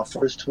just made my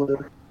first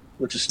Twitter,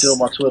 which is still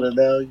my Twitter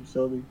now. You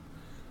feel me?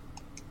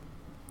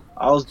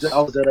 I was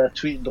there at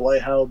tweeting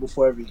Dwight Howard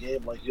before every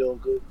game, like, yo,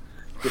 good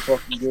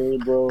fucking game,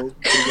 bro.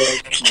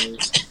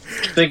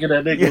 Thinking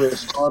that nigga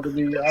was on to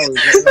me, I was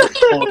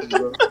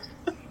bro.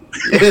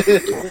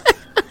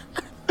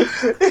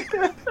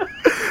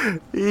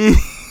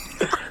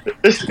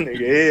 This nigga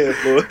here,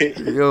 boy.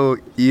 Yo,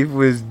 Eve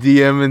was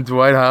DMing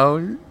Dwight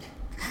Howard.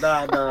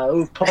 Nah, it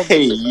was public.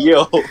 Hey,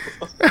 yo.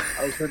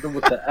 I was hitting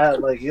with the app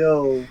like,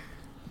 yo,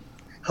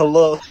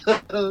 hello.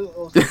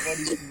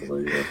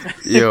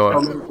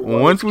 Yo,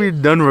 once we're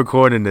done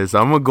recording this,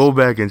 I'm gonna go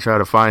back and try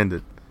to find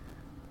it.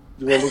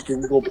 You gonna look? We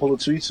gonna pull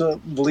the tweets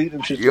up, delete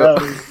them shit Yo.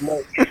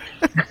 down.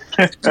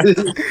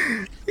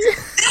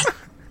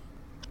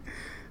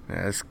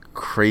 That's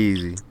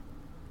crazy.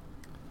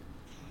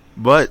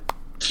 But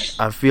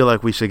I feel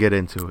like we should get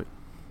into it.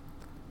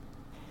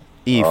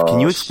 Eve, can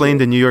you explain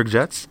the New York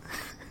Jets?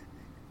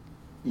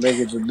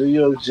 Nigga, the New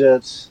York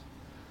Jets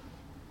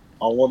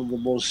are one of the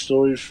most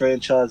storied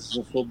franchises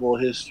in football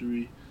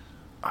history.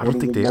 I don't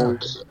think they are.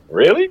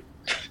 Really?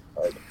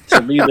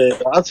 To me, man,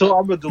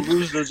 I'm a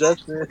delusional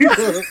Jets fan.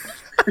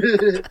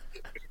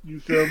 You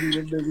feel me?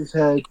 Them niggas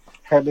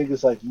had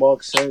niggas like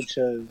Mark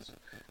Sanchez.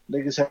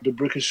 Niggas had the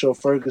Brickenshaw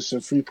Ferguson,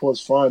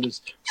 Freeport's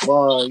finest.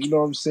 Wow, you know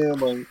what I'm saying?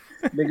 Like,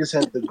 niggas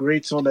had the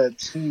greats on that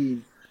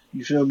team.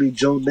 You feel me?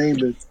 Joe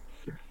Namath.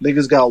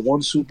 Niggas got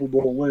one Super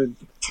Bowl win.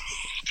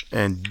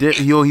 And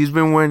he's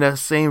been wearing that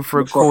same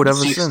fur coat ever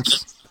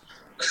since.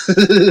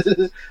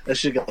 That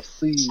shit got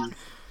fleas.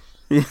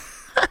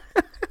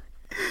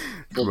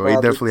 Bro, he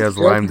definitely has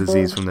Lyme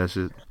disease from that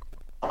shit.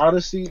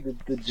 Honestly,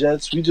 the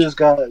Jets, we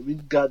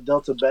got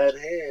dealt a bad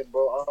hand,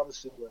 bro.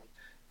 Honestly, like,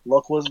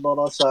 luck wasn't on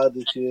our side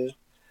this year.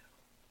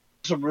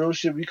 Some real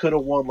shit, we could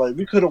have won. Like,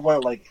 we could have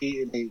went like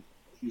 8-8.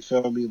 You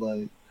feel me?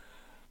 Like,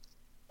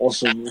 on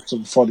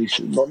some funny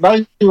shit. Not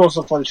even on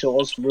some funny shit.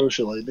 On some real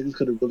shit. Like, niggas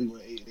could have really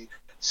went 8-8.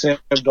 Sam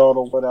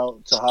Darnold went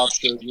out to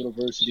Hofstra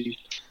University.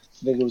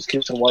 Nigga was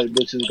kissing white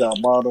bitches, got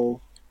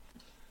mono.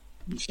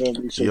 You feel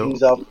me? So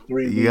he's out for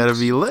 3 weeks. You gotta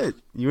be lit.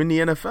 You in the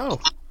NFL.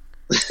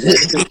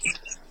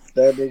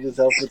 That nigga's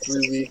out for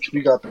 3 weeks.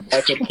 We got the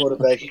backup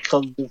quarterback. He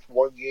comes in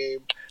for 1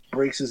 game,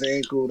 breaks his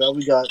ankle. Now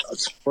we got a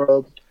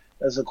scrub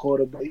as a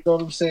quarterback. You know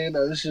what I'm saying?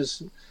 Now it's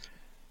just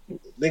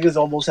niggas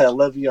almost had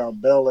Le'Veon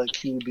Bell at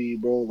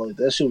QB, bro. Like,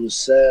 that shit was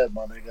sad,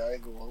 my nigga. I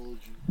ain't gonna hold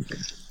you.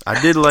 I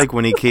did like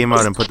when he came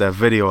out and put that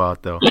video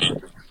out, though.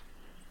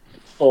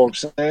 Oh, I'm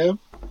saying?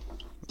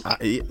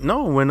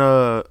 No, when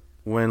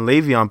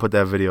Le'Veon put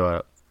that video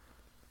out.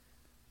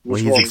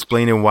 When he's one?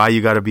 explaining why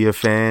you gotta be a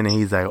fan, and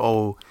he's like,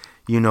 oh,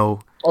 you know,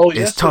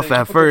 it's tough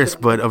at he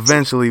first, but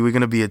eventually we're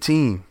gonna be a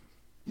team.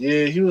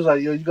 Yeah, he was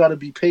like, yo, you gotta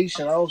be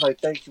patient. I was like,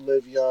 thank you,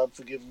 Le'Veon,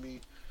 for giving me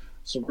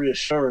some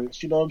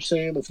reassurance. You know what I'm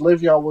saying? If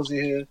Le'Veon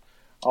wasn't here,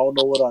 I don't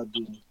know what I'd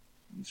do.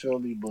 You feel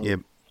me? But Yeah,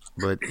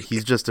 but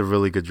he's just a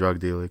really good drug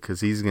dealer because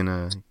he's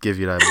gonna give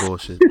you that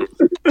bullshit.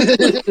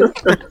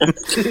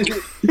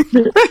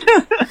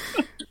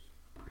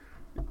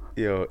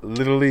 Yo,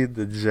 literally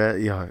the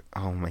Jet. Yo,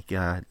 oh my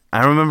god!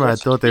 I remember I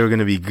thought they were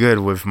gonna be good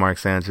with Mark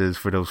Sanchez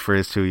for those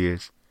first 2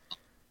 years.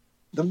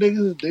 them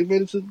niggas, they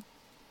made it to.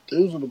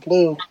 They was in the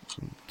playoff.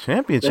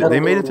 Championship. They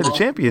made it to the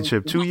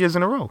championship 2 years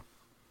in a row.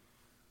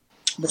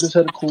 Niggas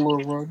had a cooler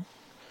run.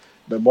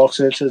 Then Mark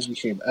Sanchez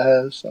became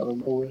ass out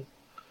of nowhere.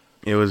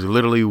 It was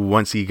literally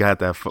once he got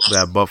that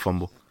butt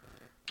fumble.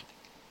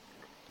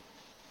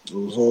 It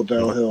was all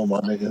downhill, my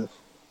nigga.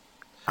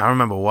 I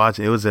remember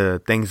watching. It was a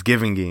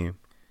Thanksgiving game.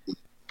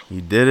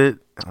 He did it.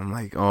 I'm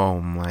like, oh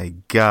my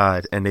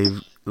god! And they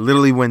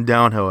literally went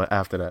downhill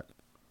after that.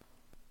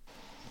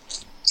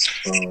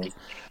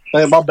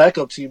 Man, my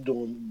backup team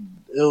doing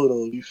ill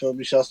though. You feel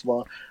me? Shouts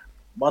to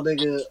my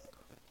nigga.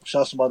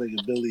 Shouts to my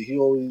nigga Billy.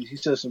 He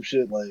said some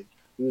shit like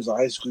he was in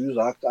high school. He was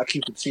like, I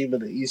keep a team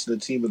in the East and a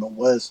team in the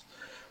West.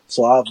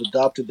 So I've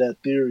adopted that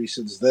theory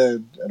since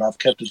then, and I've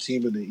kept a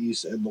team in the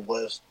East and the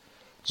West.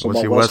 So What's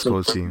my your West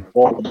Coast team?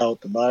 Balling out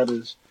the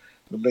Niners.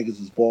 The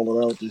niggas is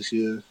balling out this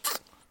year.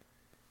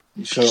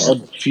 You feel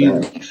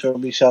undefeated. You feel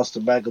me? Shouts to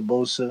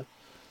Magabosa.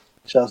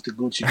 Shouts to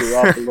Gucci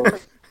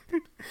Garoppolo.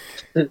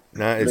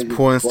 Nah, it's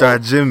porn star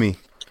Jimmy.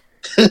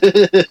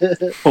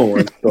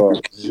 Porn star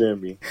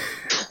Jimmy.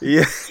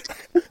 Yeah.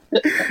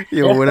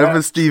 Yo,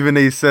 whenever Stephen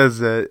A says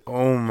that,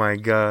 oh my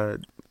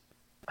god,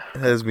 it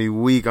has me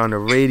weak on the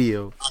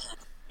radio.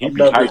 He be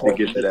hyped to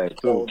get to that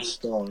too. Porn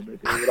star,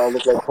 nigga. When I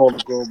look like Paul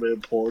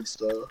McGroman, porn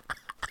star.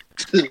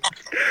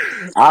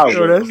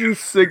 Yo, that's a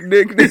sick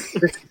nickname.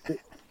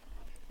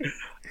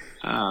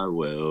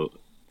 Well.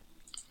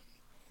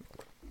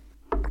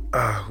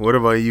 What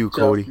about you,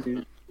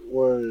 Cody?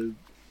 Word.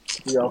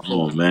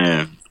 Oh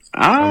man,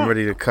 I'm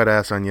ready to cut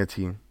ass on your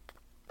team.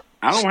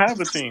 I don't have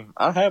a team.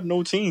 I have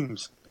no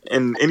teams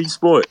in any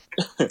sport.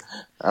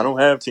 I don't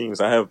have teams.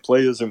 I have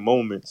players and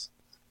moments.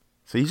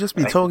 So you just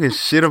be talking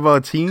shit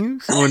about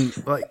teams when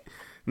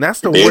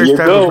that's the There worst you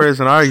type go. of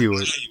person are you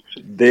with?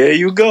 There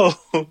you go.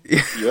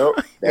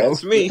 Yep,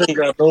 that's me. I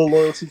got no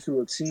loyalty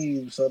to a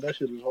team, so that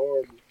shit is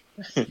horrible.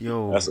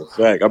 Yo, That's a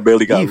fact. I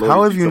barely got. Eve, how have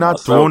loyalty you to not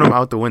myself. thrown him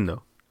out the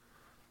window?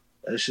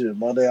 That shit,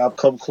 my day, I've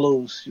come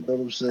close. You know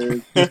what I'm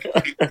saying?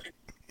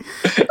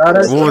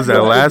 What was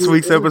that, last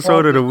week's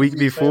episode or the week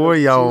before?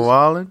 Y'all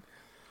wildin'?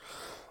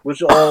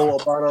 Which all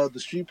about the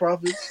Street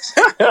Profits?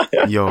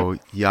 Yo,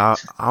 y'all,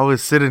 I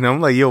was sitting there,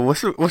 I'm like, yo,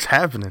 what's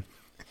happening?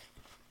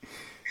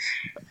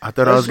 I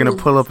thought I was gonna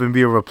pull up and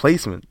be a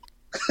replacement.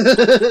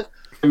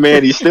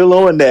 Manny still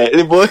on that.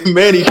 Boy,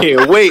 Manny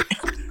can't wait.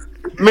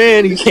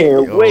 Manny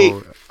can't wait.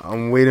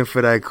 I'm waiting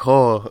for that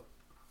call.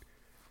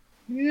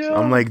 Yeah.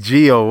 I'm like,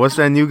 Gio, what's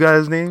that new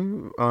guy's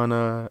name on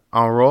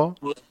Raw?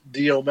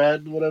 Dio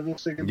Madden, whatever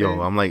his name.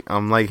 Yo,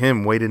 I'm like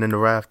him waiting in the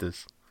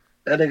rafters.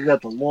 That nigga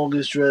got the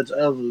longest dreads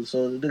ever,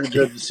 so the nigga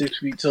dreads 6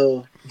 feet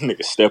tall.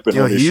 Nigga stepping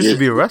Yo, on he his used shit. to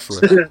be a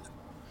wrestler.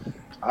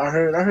 I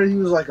heard he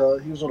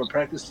was on a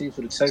practice team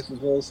for the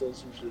Texans also,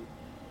 some shit.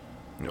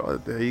 Oh,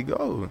 there you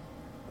go.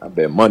 I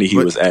bet money he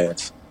was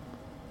ass.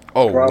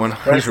 Oh, Probably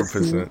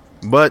 100%.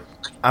 But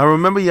I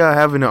remember y'all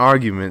having an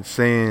argument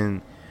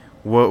saying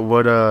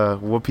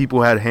what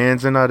people had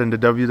hands in out in the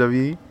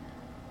WWE.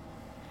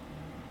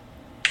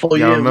 Oh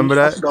Y'all yeah, remember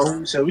I that? forgot who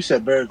we said. We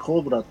said Baron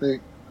Corbin, I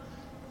think.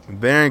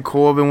 Baron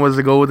Corbin was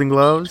the Golden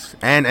Gloves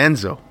and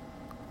Enzo.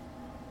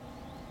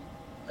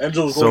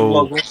 Enzo was So-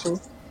 Golden Gloves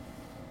also.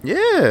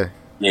 Yeah.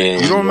 Yeah,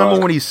 You don't remember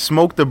when he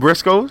smoked the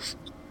Briscoes?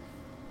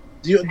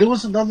 There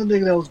was another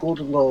nigga that was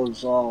Golden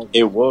Gloves.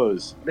 it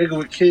was. Nigga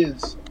with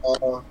kids.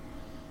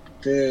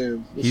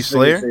 Damn. what's Heath his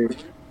Slayer? name?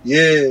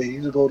 Yeah,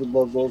 he's a Golden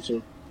Gloves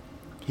also.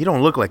 He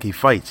don't look like he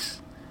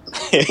fights.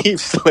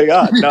 He's like,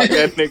 I knock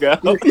that nigga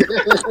out.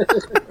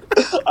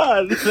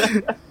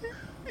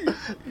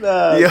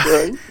 Nah, Yeah.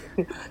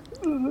 bro.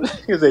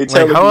 'Cause they Like,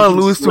 telling how me I Heath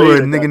lose to a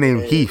Slater nigga got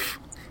named the Heath?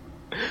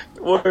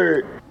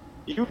 Word.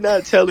 You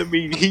not telling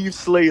me Heath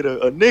Slater,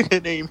 a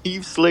nigga named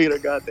Heath Slater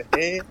got the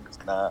hands?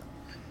 Nah.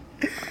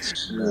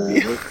 Nah,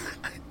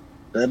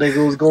 that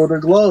nigga was Golden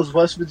Gloves,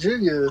 West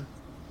Virginia.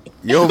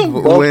 Yo,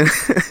 when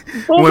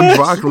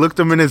Brock looked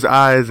him in his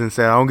eyes and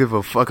said, I don't give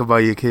a fuck about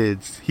your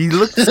kids, he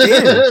looked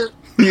scared.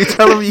 You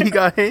telling me he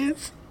got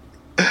hands?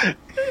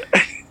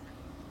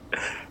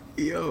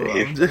 Yo,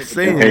 I'm just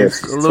saying,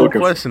 it's a little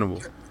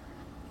questionable.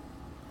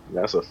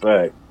 That's a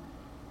fact.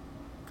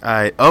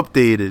 I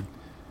updated.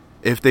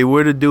 If they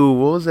were to do,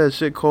 what was that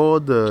shit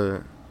called?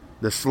 The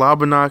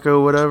Slobberknocker or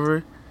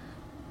whatever?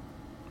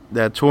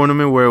 That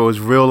tournament where it was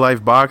real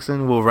life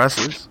boxing with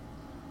wrestlers?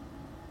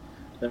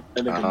 That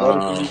nigga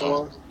Butterbean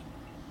was.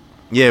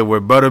 Yeah,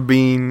 where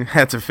Butterbean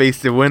had to face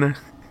the winner.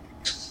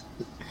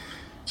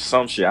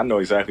 Some shit. I know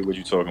exactly what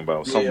you're talking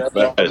about. Yeah, Something that's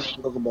what I'm bad.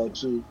 talking about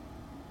too.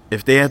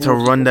 If they had to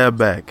run that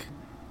back,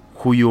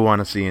 who you want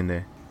to see in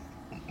there?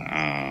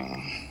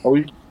 Are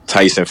we?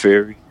 Tyson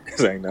Fury.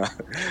 Like, nah.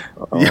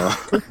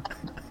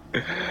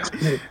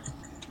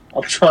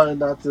 I'm trying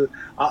not to.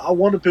 I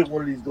want to pick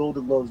one of these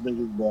Golden Gloves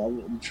niggas, but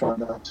I'm trying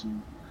not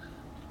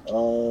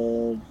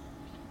to.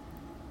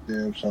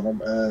 Damn, son,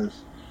 I'm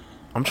ass.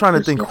 I'm trying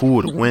to think who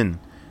would win.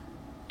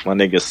 My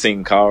nigga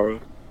Sin Cara.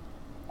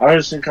 I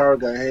heard Sin Cara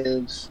got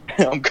hands.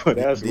 I'm good.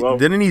 That's what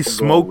Didn't he I'm going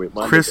smoke with,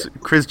 my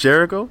Chris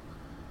Jericho?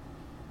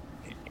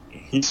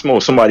 He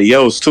smoked somebody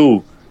else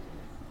too.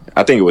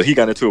 I think it was he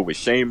got into it with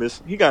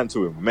Sheamus. He got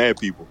into it with mad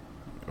people.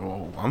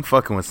 Oh, I'm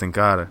fucking with Sin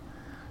Cara.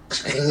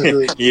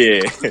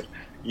 Yeah, I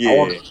yeah.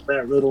 want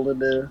Matt Riddle in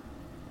there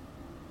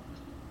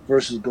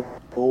versus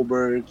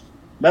Goldberg.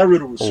 Matt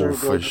Riddle was Oh, served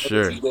for Goldberg.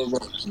 sure. He's gonna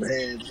run some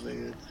hands,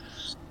 man.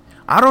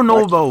 I don't know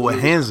Like- about with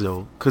hands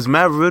though, cause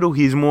Matt Riddle,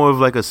 he's more of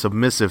like a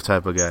submissive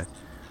type of guy.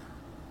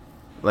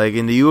 Like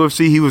in the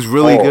UFC, he was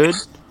really Oh. good.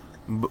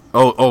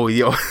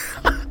 Yo,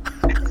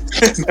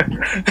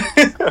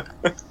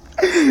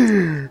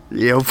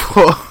 yo,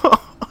 Paul.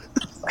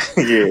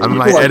 Yeah, I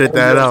might edit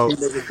that out.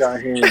 Niggas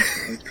got hands.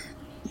 Man.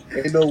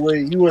 Ain't no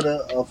way you in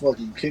a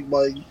fucking kick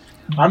my.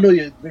 I know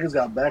your niggas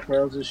got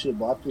backgrounds and shit,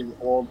 but I think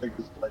all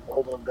niggas like all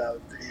of them got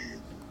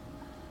hands.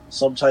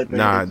 Some type of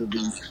Nah. hands to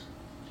be.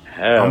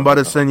 hell I'm about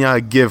to no. send y'all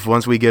a GIF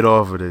once we get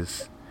off of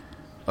this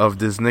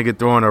nigga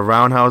throwing a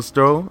roundhouse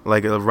throw,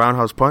 like a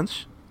roundhouse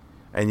punch,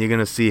 and you're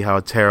gonna see how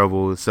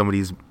terrible some of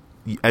these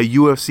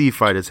UFC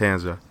fighters'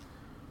 hands are.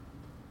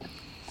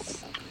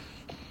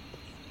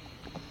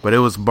 But it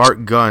was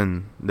Bart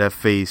Gunn that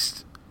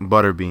faced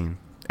Butterbean,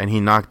 and he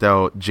knocked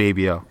out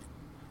JBL.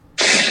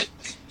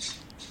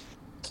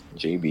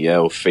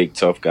 JBL, fake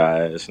tough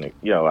guys.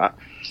 Yo,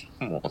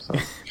 come on, son.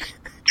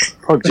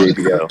 Fuck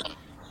JBL.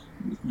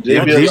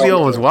 Yeah,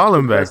 JBL was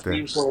wilding back Best theme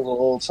then. song of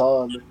all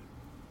time. Man.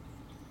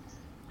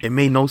 It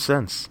made no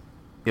sense.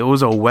 It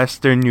was a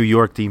Western New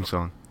York theme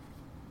song.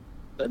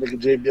 That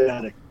nigga JBL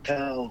had a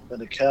cow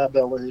and a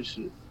cowbell in his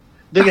shit.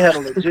 Nigga had a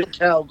legit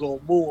cow going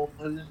moo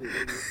on his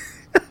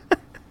shit.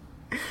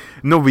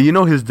 No, but you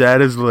know his dad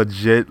is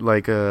legit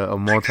like a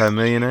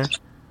multi-millionaire.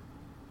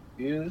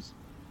 He is?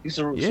 He's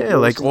a Yeah,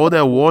 like all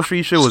that Wall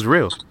Street shit was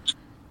real.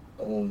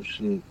 Oh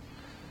shit.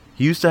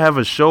 He used to have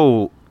a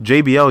show.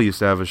 JBL used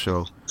to have a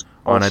show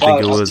on. I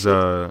think it was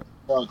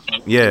Fuck.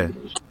 yeah.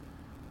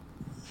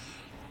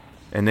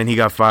 And then he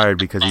got fired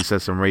because he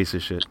said some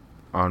racist shit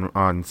on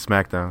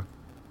SmackDown.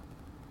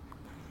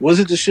 Was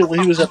it the shit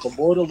when he was at the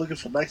border looking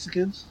for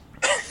Mexicans?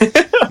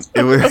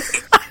 It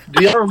was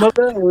Do y'all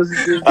remember that? Or was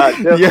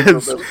it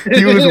yes,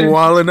 he was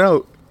wilding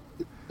out.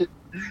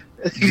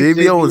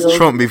 JBL was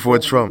Trump before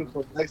Trump.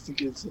 looking for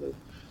Mexicans.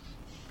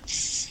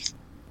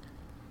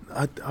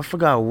 I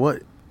forgot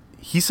what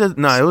he said.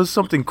 Nah, it was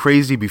something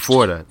crazy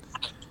before that.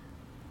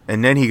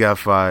 and then he got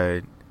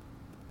fired,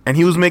 and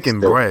he was making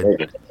Still bread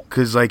making.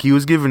 because like he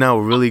was giving out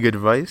really good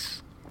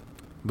advice,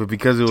 but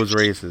because it was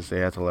racist, they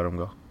had to let him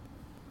go.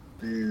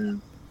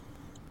 And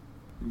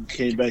he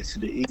came back to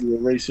the E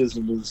where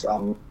racism was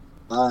out. You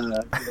know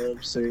what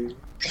I'm saying?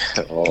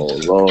 Oh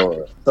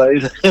Lord.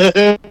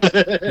 Yeah.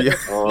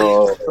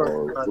 Oh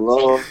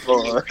Lord.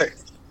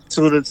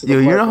 Tune into the Yo,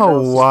 you Black know how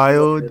Announcers.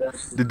 wild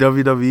the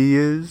WWE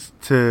is?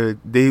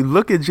 They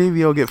look at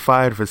JBL get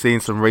fired for saying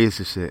some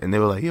racist shit, and they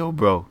were like, "Yo,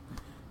 bro,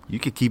 you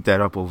could keep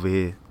that up over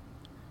here."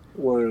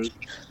 Word.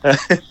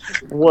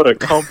 What a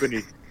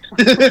company.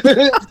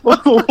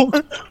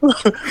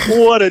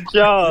 What a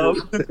job.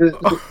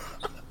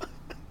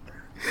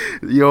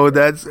 Yo,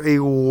 that's a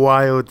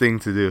wild thing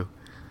to do.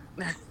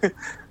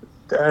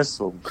 That's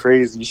some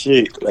crazy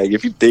shit. Like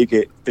if you think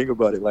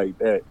about it like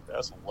that,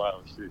 that's some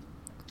wild shit.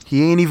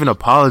 He ain't even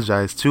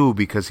apologized too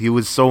because he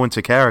was so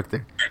into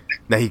character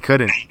that he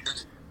couldn't.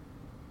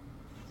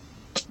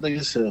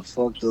 Nigga said,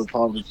 fuck the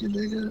apology,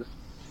 nigga.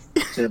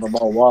 Saying on my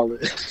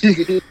wallet.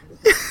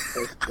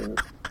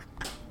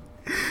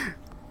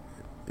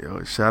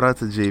 Yo, shout out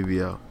to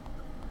JBL.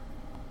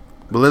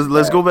 But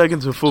let's go back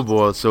into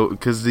football. So,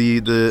 because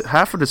the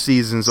half of the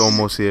season's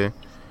almost here.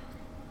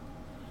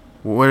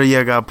 What do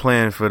y'all got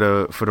planned for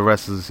the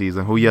rest of the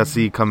season? Who y'all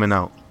see coming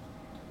out?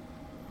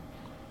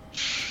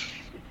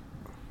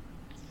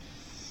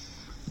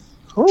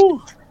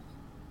 Whew.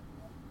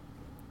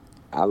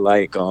 I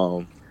like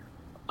I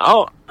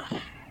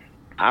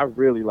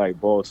really like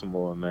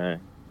Baltimore, man.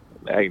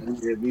 Like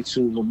Yeah, me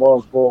too.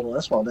 Lamar's ball.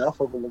 That's why I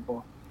fuck with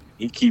Lamar.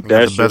 he keep He got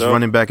that the shit best up.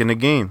 running back in the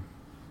game,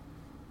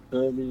 You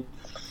know what I mean?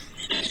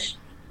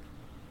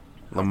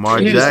 Lamar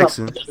He need to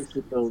Jackson. stop running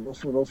shit, though.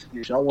 Don't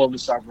forget. I want him to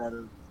stop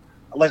running.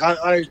 Like,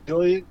 I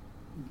enjoy it.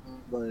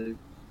 Like,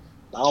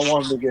 I don't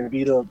want him to get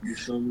beat up. You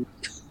feel me?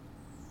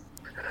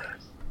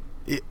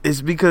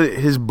 It's because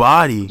his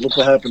body. Look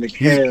what happened to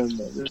Cam.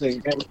 This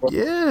ain't Cam.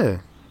 Yeah.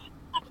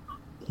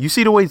 You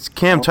see the way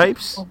Cam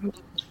types?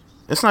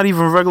 It's not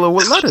even regular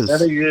with letters.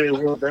 That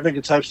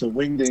nigga types the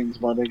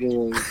wingdings, my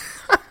nigga.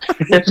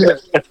 Like,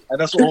 and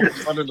that's all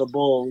under the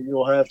ball. You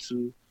don't have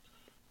to.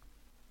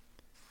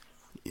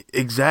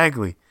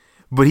 Exactly.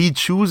 But he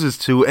chooses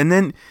to, and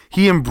then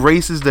he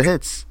embraces the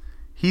hits.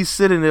 He's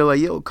sitting there like,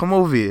 yo, come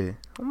over here.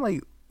 I'm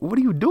like, what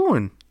are you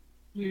doing?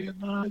 Yeah,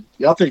 nah.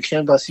 Y'all think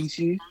Cam got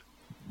CT?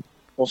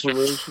 Also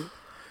real shit?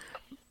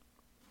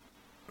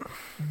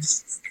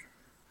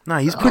 Nah,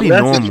 he's pretty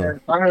That's normal.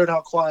 it. I heard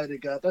how quiet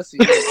it got. That's it.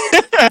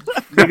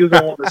 Niggas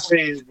don't want to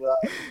say it, but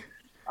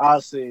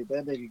I'll say it.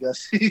 That nigga got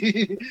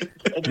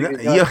that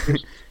nigga got Yo,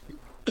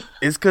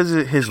 it's because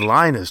his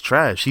line is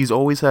trash. He's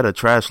always had a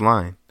trash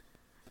line.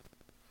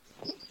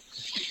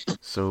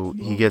 So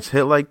he gets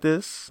hit like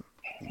this,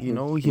 you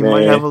know, he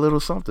might have a little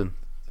something.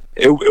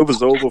 It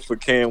was over for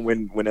Cam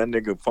when that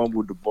nigga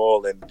fumbled the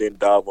ball and then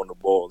dive on the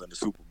ball in the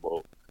Super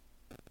Bowl.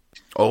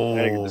 Oh,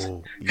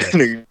 That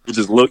nigga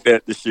just looked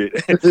at the shit.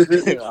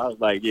 I was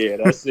like, yeah,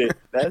 that's it.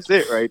 That's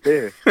it right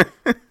there.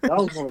 That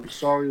was one of the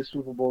sorriest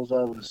Super Bowls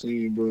I've ever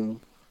seen, bro.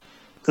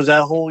 Because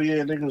that whole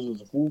year, niggas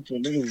was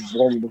hooping. Niggas was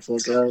blowing the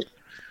fuck out.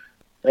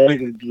 That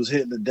nigga was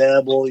hitting the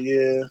dab all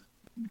year.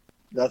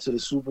 Got to the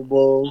Super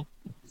Bowl.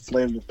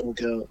 Flamed the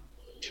fuck out.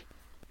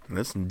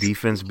 Listen,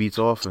 defense beats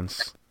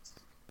offense.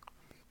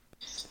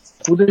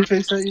 Who did they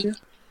face that year?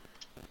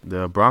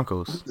 The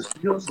Broncos. The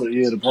Seahawks?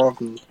 Yeah, the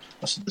Broncos.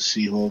 I said the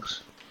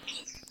Seahawks.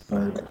 I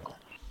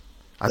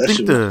That think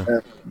shit was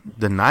bad.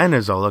 the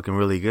Niners are looking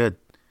really good.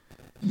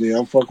 Yeah,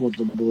 I'm fucking with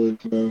them boys,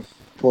 man.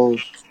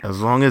 Pause.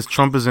 As long as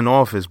Trump is in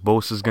office,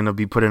 Bosa's going to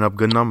be putting up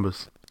good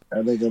numbers.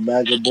 That nigga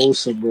MAGA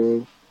Bosa,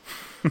 bro.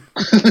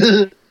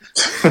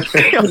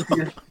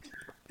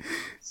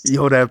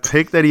 Yo, that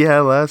pick that he had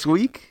last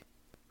week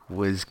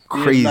was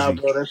crazy. Yeah, nah,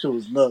 bro, that shit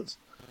was nuts.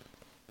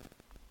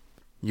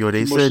 Yo, they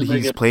He must said have he's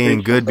made it playing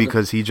big good for the-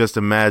 because he just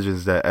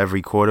imagines that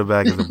every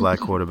quarterback is a black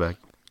quarterback.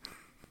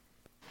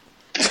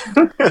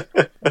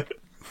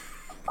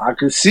 I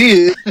could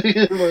see it.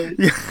 Like,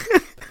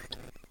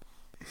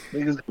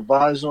 niggas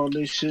advise on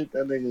this shit.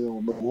 That nigga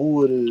don't know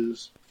who it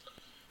is.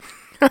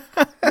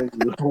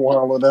 Niggas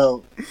wilding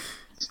out.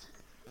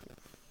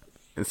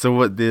 And so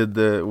what what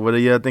do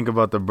y'all think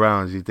about the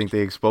Browns? You think they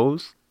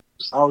exposed?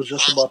 I was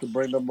just about to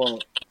bring them up.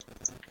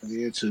 And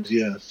the answer is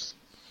yes.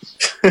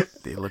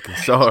 They looking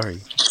sorry.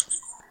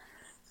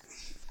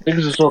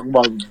 Niggas is talking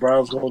about the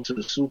Browns going to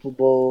the Super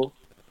Bowl.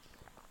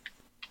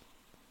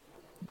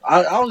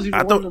 I was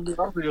even wondering,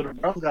 the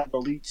Browns got an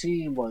elite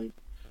team. Like,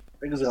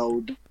 niggas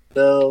got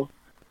Odell.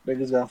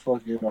 Niggas got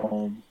fucking,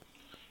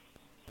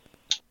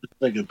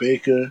 nigga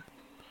Baker.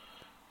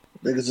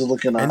 Niggas are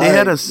looking And they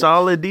had a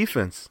solid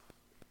defense.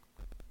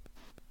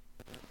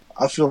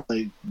 I feel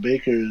like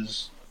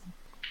Baker's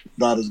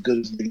not as good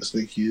as niggas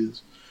think he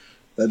is.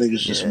 That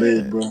nigga's just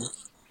mid, bro.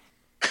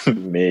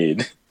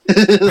 Mid.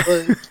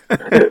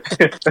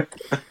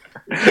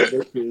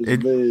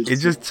 It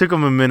just took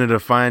him a minute to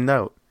find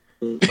out.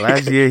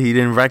 Last year he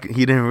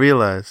didn't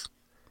realize.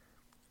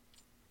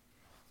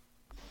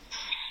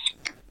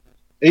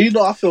 And you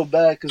know, I feel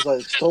bad because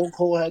like Stone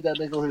Cold had that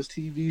nigga on his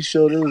TV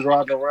show. They was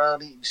riding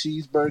around eating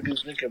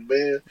cheeseburgers, drinking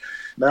beer.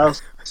 Now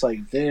it's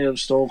like, damn,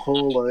 Stone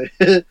Cold,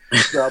 like,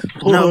 got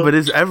No, but pulled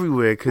it's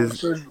everywhere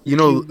because you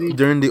know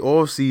during the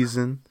off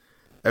season,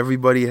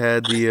 everybody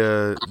had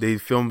they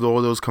filmed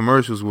all those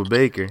commercials with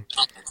Baker,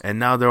 and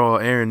now they're all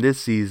airing this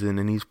season,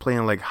 and he's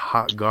playing like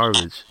hot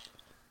garbage.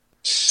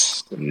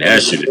 And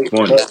that shit is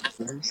funny.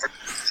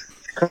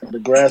 The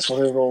grass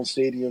on his own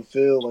stadium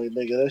field, like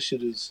nigga, that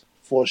shit is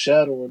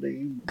foreshadowing that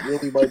you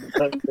really might be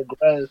cutting the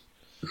grass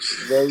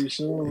very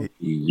soon.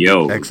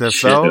 Yo,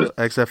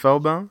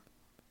 XFL bound.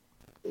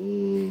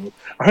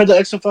 I heard the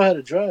XFL had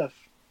a draft.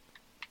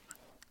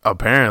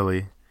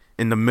 Apparently,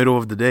 in the middle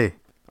of the day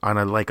on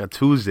a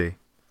Tuesday.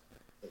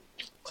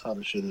 What kind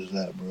of shit is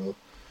that, bro?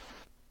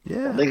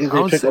 Yeah, Niggas I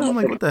was pick saying, up I'm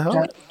like, what the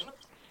hell?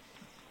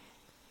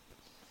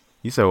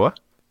 You said what?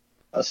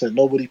 I said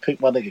nobody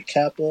picked my nigga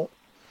Cap up.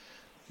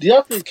 Do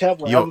y'all think Cap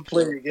will Yo. ever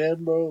play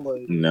again, bro?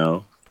 Like,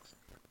 no.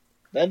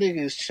 that nigga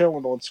is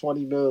chilling on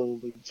 20 mil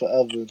like,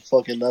 forever.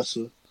 Fucking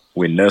Nessa.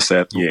 With nuts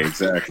at yeah,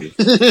 exactly.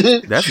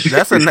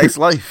 That's a nice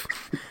life.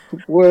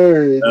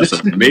 Word. That's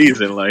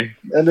amazing. Like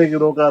That nigga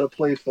don't gotta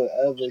play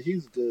forever.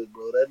 He's good,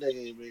 bro. That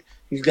nigga ain't make,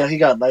 he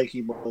got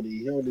Nike money.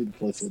 He don't need to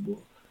play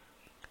football.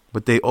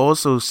 But they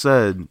also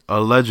said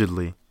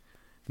allegedly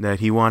that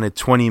he wanted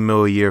 20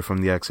 mil a year from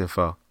the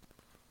XFL.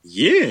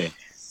 yeah.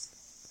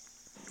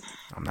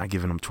 I'm not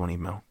giving him 20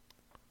 mil.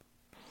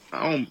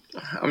 I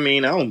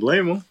don't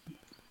blame him.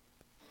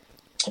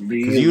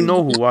 Because you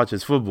know who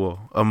watches football.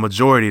 A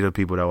majority of the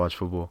people that watch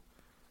football.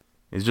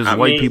 It's just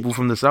white people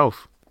from the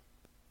South.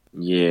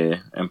 Yeah,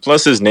 and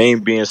plus his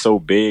name being so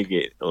big,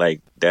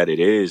 like that it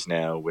is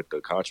now with the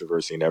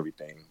controversy and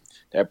everything.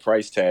 That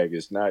price tag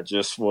is not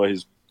just for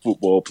his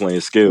football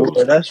playing skills.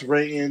 Well, that's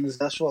ratings.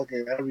 That's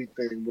fucking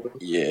everything, bro.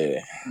 Yeah.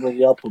 Like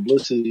y'all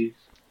publicity.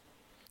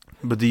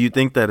 But do you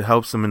think that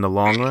helps him in the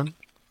long run?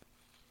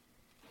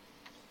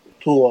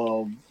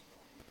 To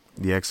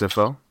The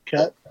XFL?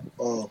 Cap.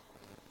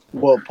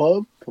 What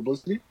pub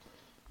publicity?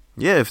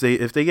 Yeah, if they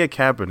get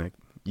Kaepernick,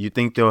 you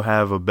think they'll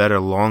have a better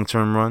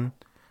long-term run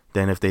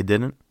than if they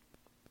didn't?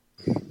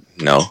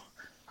 No,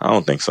 I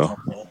don't think so.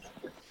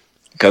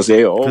 Because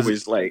they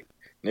always like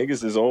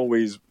niggas is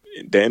always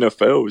the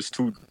NFL is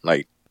too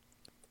like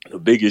the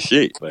biggest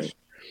shit. Like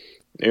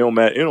it don't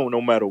matter. It don't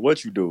no matter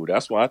what you do.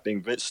 That's why I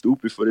think Vince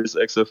stupid for this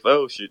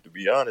XFL shit. To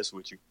be honest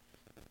with you,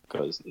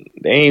 because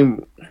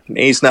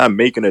they's not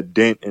making a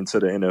dent into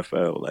the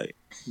NFL. Like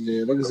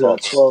Yeah, niggas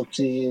got 12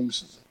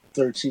 teams,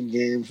 13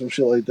 games, some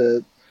shit like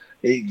that.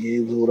 8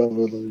 games or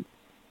whatever. Like.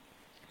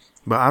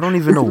 But I don't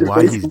even know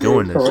why he's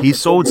doing this. He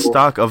sold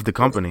stock of the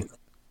company.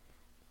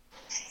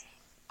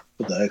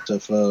 With the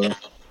XFL.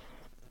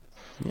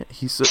 Yeah,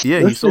 he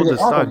sold the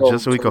stock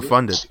just so he could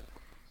fund it.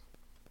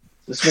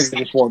 This nigga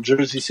just want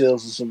jersey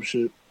sales or some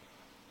shit.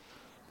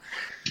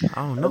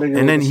 I don't know.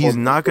 And then he's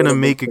not going to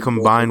make it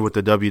combined with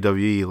the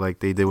WWE like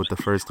they did with the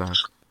first time.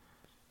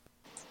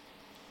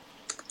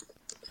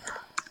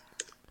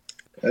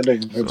 That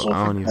nigga So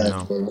I don't even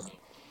know.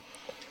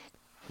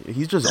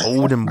 He's just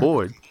old and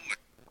bored.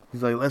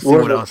 He's like, let's see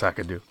what else I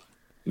could do.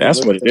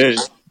 that's what it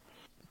is.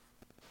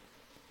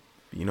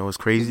 You know what's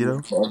crazy though?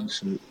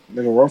 Nigga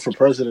run for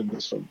president or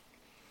something.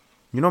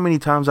 You know how many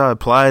times I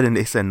applied and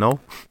they said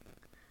no?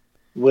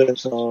 With the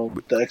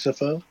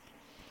XFL?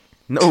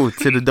 No,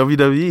 to the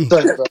WWE.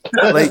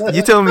 Like,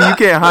 you telling me you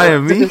can't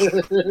hire me,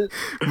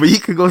 but you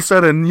could go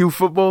start a new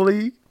football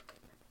league?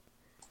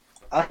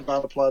 I have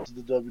not applied to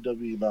the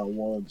WWE not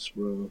once,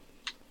 bro.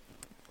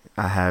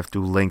 I have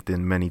through LinkedIn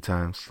many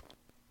times.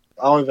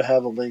 I don't even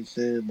have a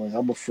LinkedIn. Like,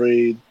 I'm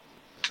afraid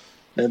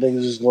that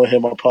niggas just gonna hear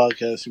my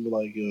podcast and be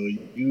like, yo,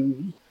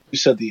 you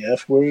said the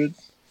F word,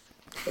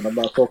 and I'm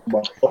not talking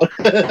about fuck.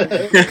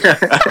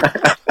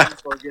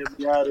 Gonna get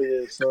me out of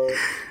here, son.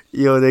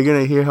 Yo, they're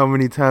gonna hear how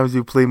many times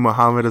you play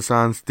Muhammad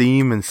Hassan's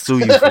theme and sue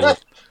you for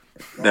it.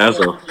 That's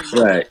a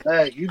fact.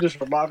 Hey, you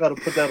just I gotta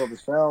put that on the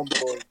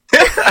soundboard.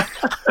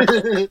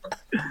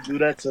 Do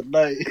that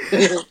tonight.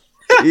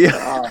 Yeah.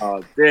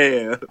 Oh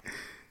damn.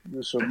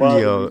 Just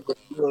remind Yo. me of the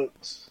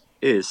looks.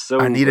 It's so.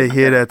 I need to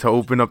hear that to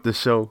open up the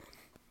show.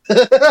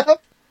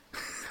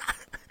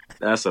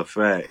 That's a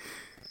fact.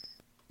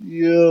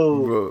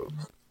 Yo. Bro.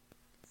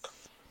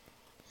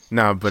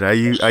 Nah, but I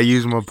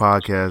use my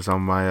podcast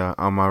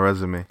on my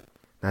resume.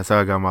 That's how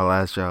I got my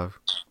last job.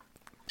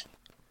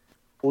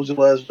 What was your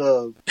last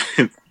job?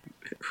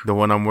 The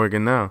one I'm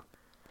working now.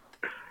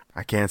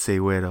 I can't say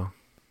where though.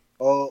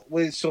 Oh,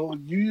 wait, so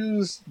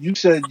you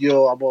said,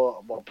 yo, I'm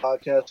a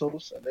podcast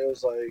host, and they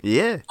was like,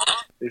 Yeah.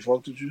 they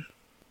fucked with you?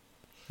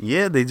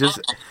 Yeah, they just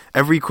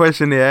every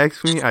question they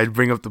asked me, I'd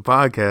bring up the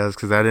podcast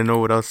because I didn't know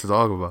what else to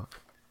talk about.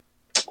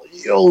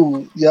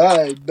 Yo, yeah,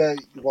 I bet.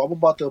 Well, I'm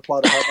about to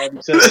apply to Hot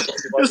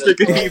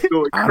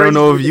 97. I don't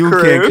know if you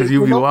can because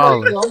you be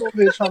wilding. I'm over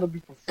here trying to be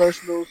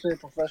professional, saying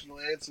professional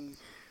answers,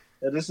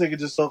 and this nigga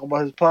just talking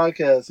about his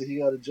podcast and he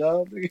got a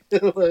job.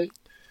 Like,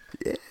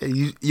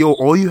 Yeah,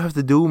 all you have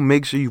to do,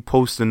 make sure you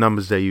post the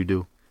numbers that you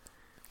do.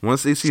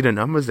 Once they see the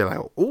numbers, they're like,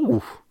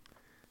 ooh.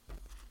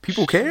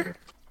 People care?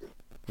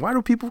 Why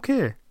do people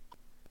care?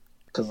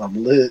 Because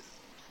I'm lit.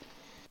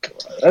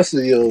 That's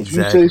the yo. If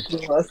you Exactly.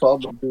 say so, that's what I'm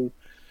gonna do.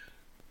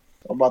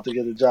 I'm about to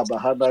get a job at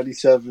Hot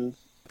 97.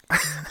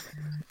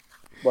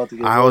 About to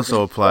get I work also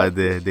in- applied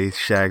there. They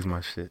shags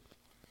my shit.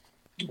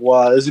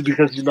 Why? Is it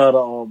because you're not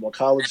a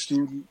college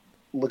student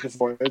looking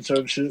for an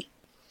internship?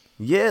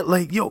 Yeah,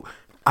 like, yo,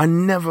 I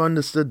never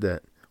understood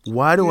that.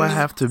 Why do I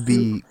have to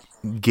be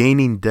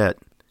gaining debt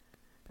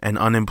and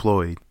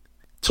unemployed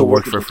to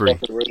work at for the free?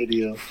 fucking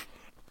radio.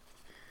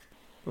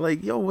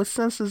 Like, yo, what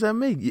sense does that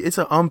make? It's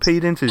an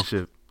unpaid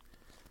internship.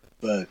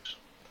 Facts.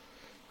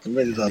 The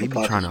niggas out They of be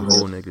pocket. trying to for that.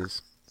 hold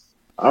niggas.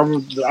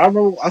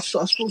 I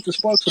spoke to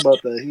Sparks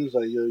about that. He was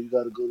like, "Yo, you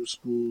got to go to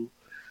school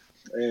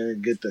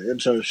and get the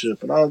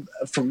internship." And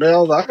from now, I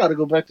was like, I got to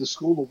go back to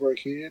school and work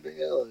here.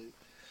 Nigga. Like,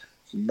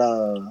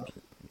 nah,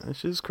 That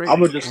shit's crazy.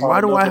 I'ma just Why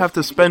find do I another- have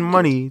to spend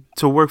money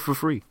to work for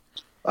free?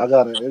 I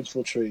got to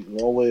infiltrate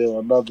one way or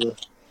another.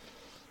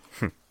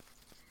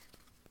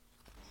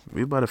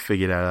 We about to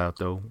figure that out,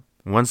 though.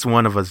 Once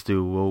one of us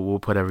do, we'll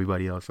put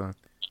everybody else on.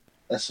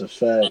 That's a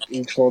fact.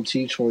 Each one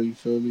teach one. You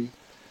feel me?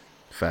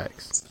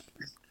 Facts.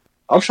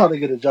 I'm trying to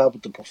get a job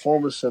at the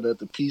Performance Center at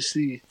the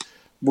PC.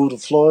 Move to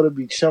Florida,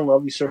 be chilling. I'll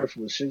be surfing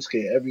with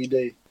Shinsuke every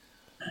day.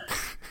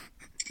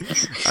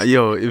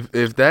 Yo,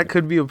 if that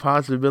could be a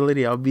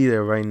possibility, I'll be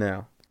there right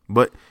now.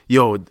 But,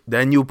 yo,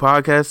 that new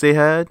podcast they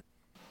had,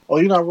 Oh,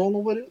 you're not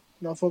rolling with it?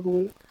 Not fucking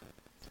with it?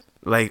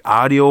 like,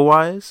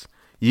 audio-wise,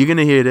 you're going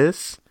to hear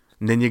this,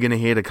 and then you're going to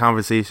hear the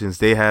conversations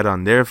they had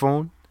on their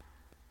phone,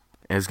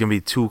 and it's going to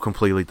be two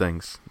completely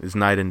things. It's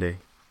night and day.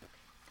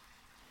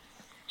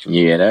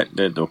 Yeah, that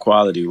the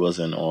quality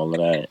wasn't all of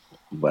that,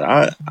 but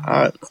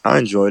I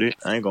enjoyed it.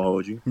 I ain't gonna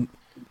hold you.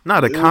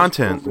 Nah, the It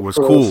content cool. was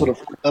For cool. the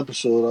first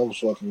episode, I was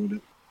fucking with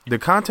it. The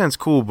content's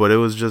cool, but it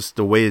was just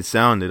the way it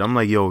sounded. I'm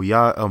like, yo,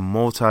 y'all a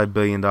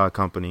multi-billion-dollar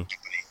company.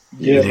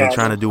 Yeah, And you're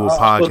trying to do a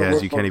I put podcast,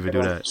 work you can't on even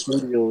do the that.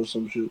 Studio or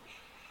some shit.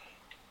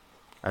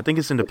 I think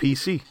it's in the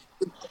PC.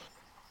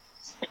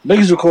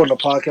 Niggas recording a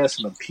podcast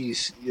in a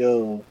piece,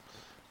 yo.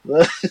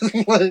 Like,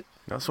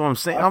 That's what I'm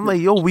saying. I'm like,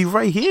 yo, we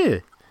right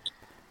here.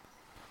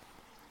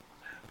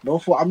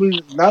 no, I mean,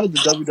 now that the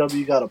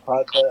WWE got a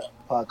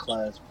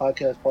podcast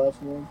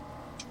platform,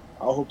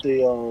 I hope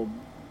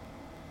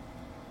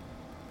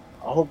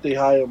they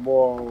hire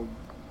more.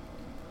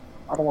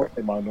 I don't want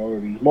to say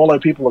minorities, more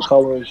like people of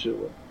color and shit,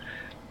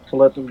 to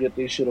let them get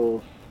their shit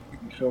off.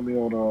 You feel me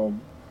on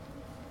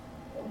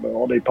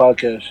their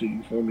podcast shit.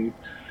 You feel me?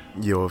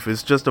 Yo, if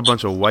it's just a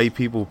bunch of white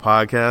people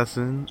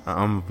podcasting,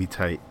 I'm gonna be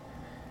tight.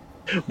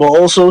 But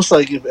also, it's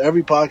like if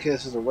every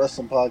podcast is a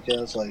wrestling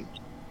podcast, like,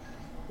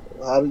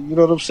 you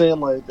know what I'm saying?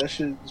 Like, that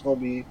shit is gonna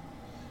be.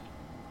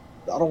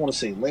 I don't want to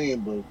say lame,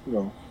 but you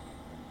know,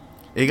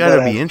 It gotta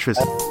gotta be have-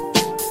 interesting.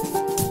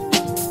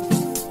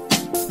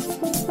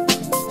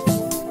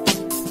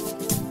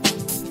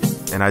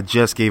 And I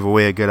just gave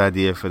away a good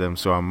idea for them,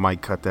 so I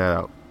might cut that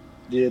out.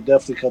 yeah,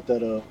 definitely cut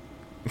that out.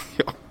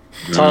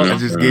 I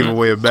just gave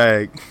away a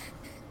bag.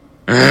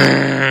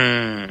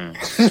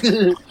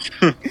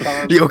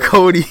 Yo,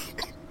 Cody,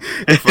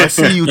 if I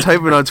see you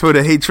typing on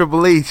Twitter, hey,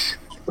 Triple H,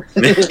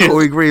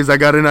 Corey Graves, I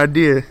got an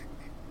idea.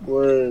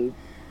 Word.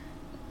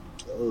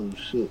 Oh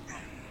shit.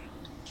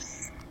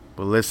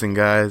 But listen,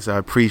 guys, I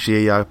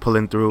appreciate y'all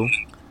pulling through.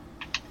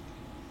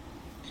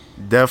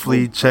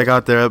 Definitely check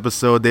out their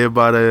episode. They're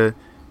about to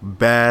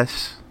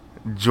bash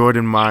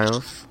Jordan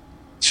Miles.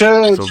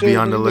 Chill, So be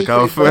on the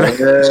lookout for that.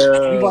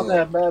 that. You about to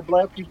have mad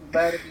black people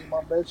mad at me in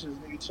my benches,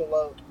 nigga. Chill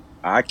out.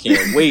 I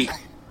can't wait.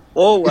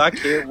 Oh, I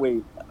can't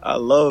wait. I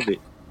love it.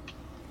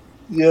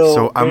 Yo,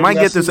 So I baby, might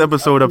get this see-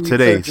 episode I up see you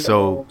today. turned your,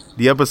 So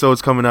the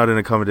episode's coming out in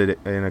a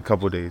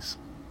couple days.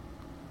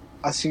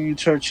 I seen you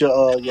turn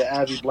your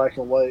Abby black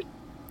and white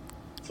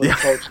for the Yeah.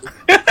 culture.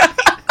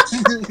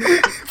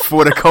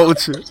 For the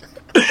culture.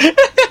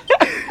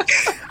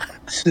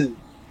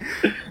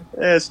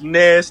 That's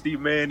nasty,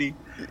 Manny.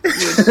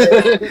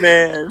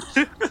 Man.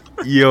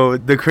 Yo,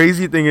 the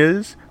crazy thing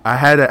is, I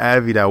had an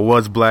Abby that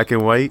was black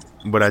and white,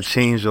 but I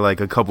changed it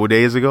like a couple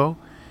days ago.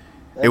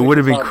 It would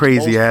have been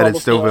crazy had it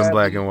still been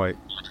black and white.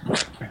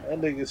 That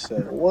nigga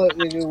said, "What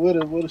nigga?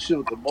 What a shit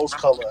with the most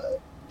color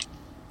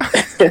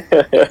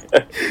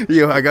at?"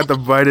 Yo, I got the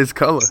brightest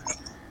color.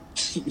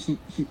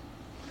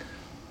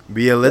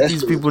 But yeah, let That these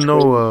shit people was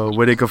know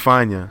where they can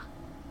find you.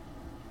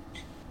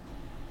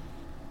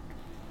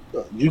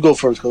 You go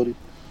first, Cody.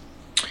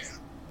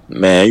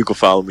 Man, you can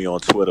follow me on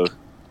Twitter,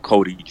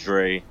 Cody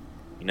Dre.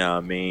 You know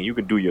what I mean? You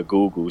can do your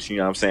Googles. You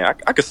know what I'm saying?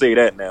 I can say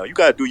that now. You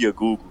got to do your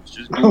Googles.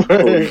 Just Google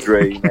Cody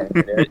Dre,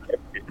 man.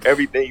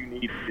 Everything you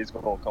need is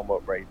going to come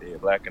up right there.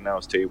 Black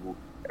Announce Table,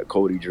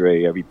 Cody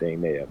Dre,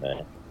 everything there,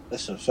 man.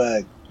 That's a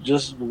fact.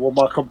 Just what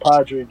my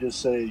compadre just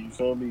said. You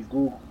feel me?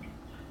 Google me.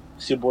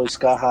 It's your boy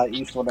Sky High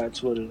Eth on that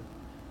Twitter.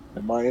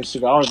 And my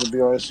Instagram, I don't even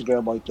be on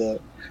Instagram like that.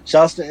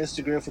 Shouts to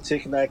Instagram for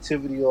taking the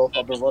activity off.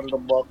 I've been running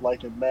them up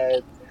like a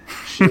mad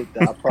shit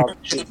that I probably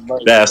shouldn't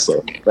like. That's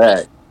a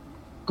fact.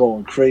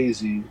 Going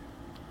crazy.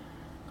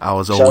 I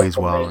was Shout always out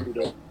to wilding.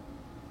 Manny, though.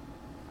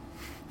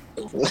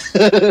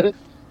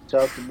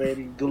 Shout out to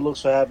Manny. Good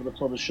looks for having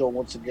us on the show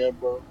once again,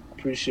 bro.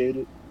 Appreciate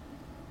it.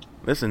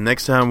 Listen,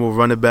 next time we'll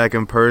run it back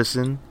in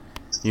person.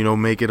 You know,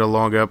 make it a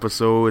longer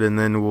episode, and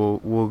then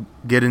we'll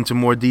get into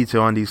more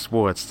detail on these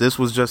sports. This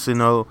was just, you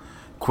know,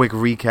 quick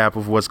recap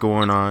of what's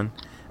going on.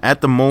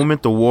 At the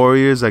moment, the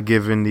Warriors are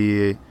giving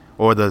the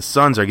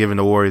Suns are giving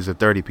the Warriors a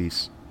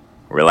 30-piece.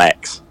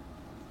 Relax.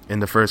 In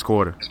the first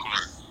quarter.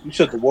 You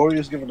said the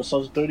Warriors giving the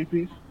Suns a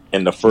 30-piece?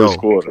 In the first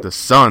quarter. The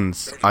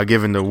Suns are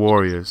giving the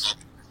Warriors.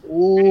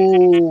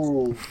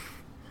 Ooh.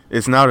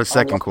 It's now the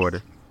second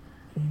quarter.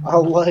 I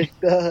like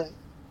that.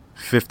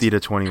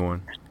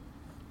 50-21.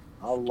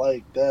 I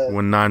like that.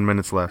 With 9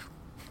 minutes left.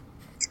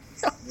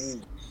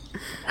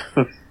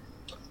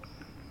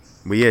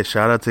 But yeah,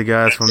 shout out to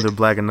guys from the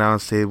Black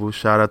Announce Table.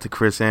 Shout out to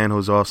Chris Ann,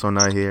 who's also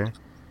not here.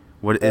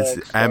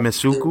 It's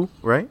Amisuku,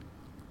 right?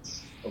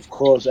 Of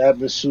course,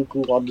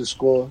 Amisuku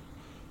 _.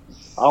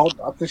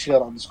 I think she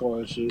got underscore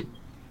and shit.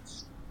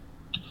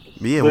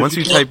 But yeah, But once if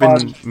you you type in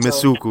can't find-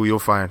 Misuku, you'll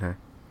find her.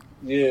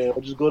 Yeah,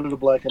 or just go to the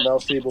Black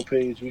Announce Table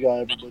page. We got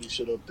everybody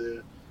shit up there.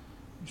 You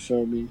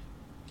feel me?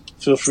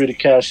 Feel free to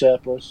cash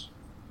app us.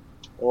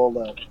 All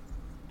that.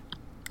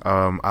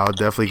 I'll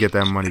definitely get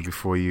that money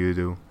before you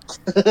do.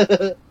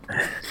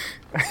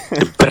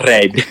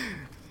 Bread.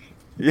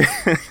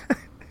 Yeah.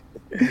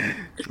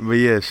 But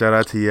yeah, shout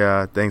out to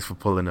you. Thanks for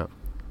pulling up.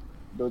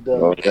 No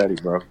doubt. Oh, daddy,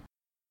 bro.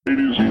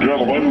 Ladies and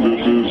gentlemen,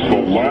 this is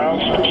the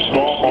last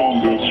stop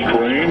on this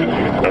train.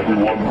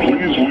 Everyone,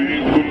 please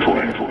leave the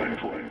train.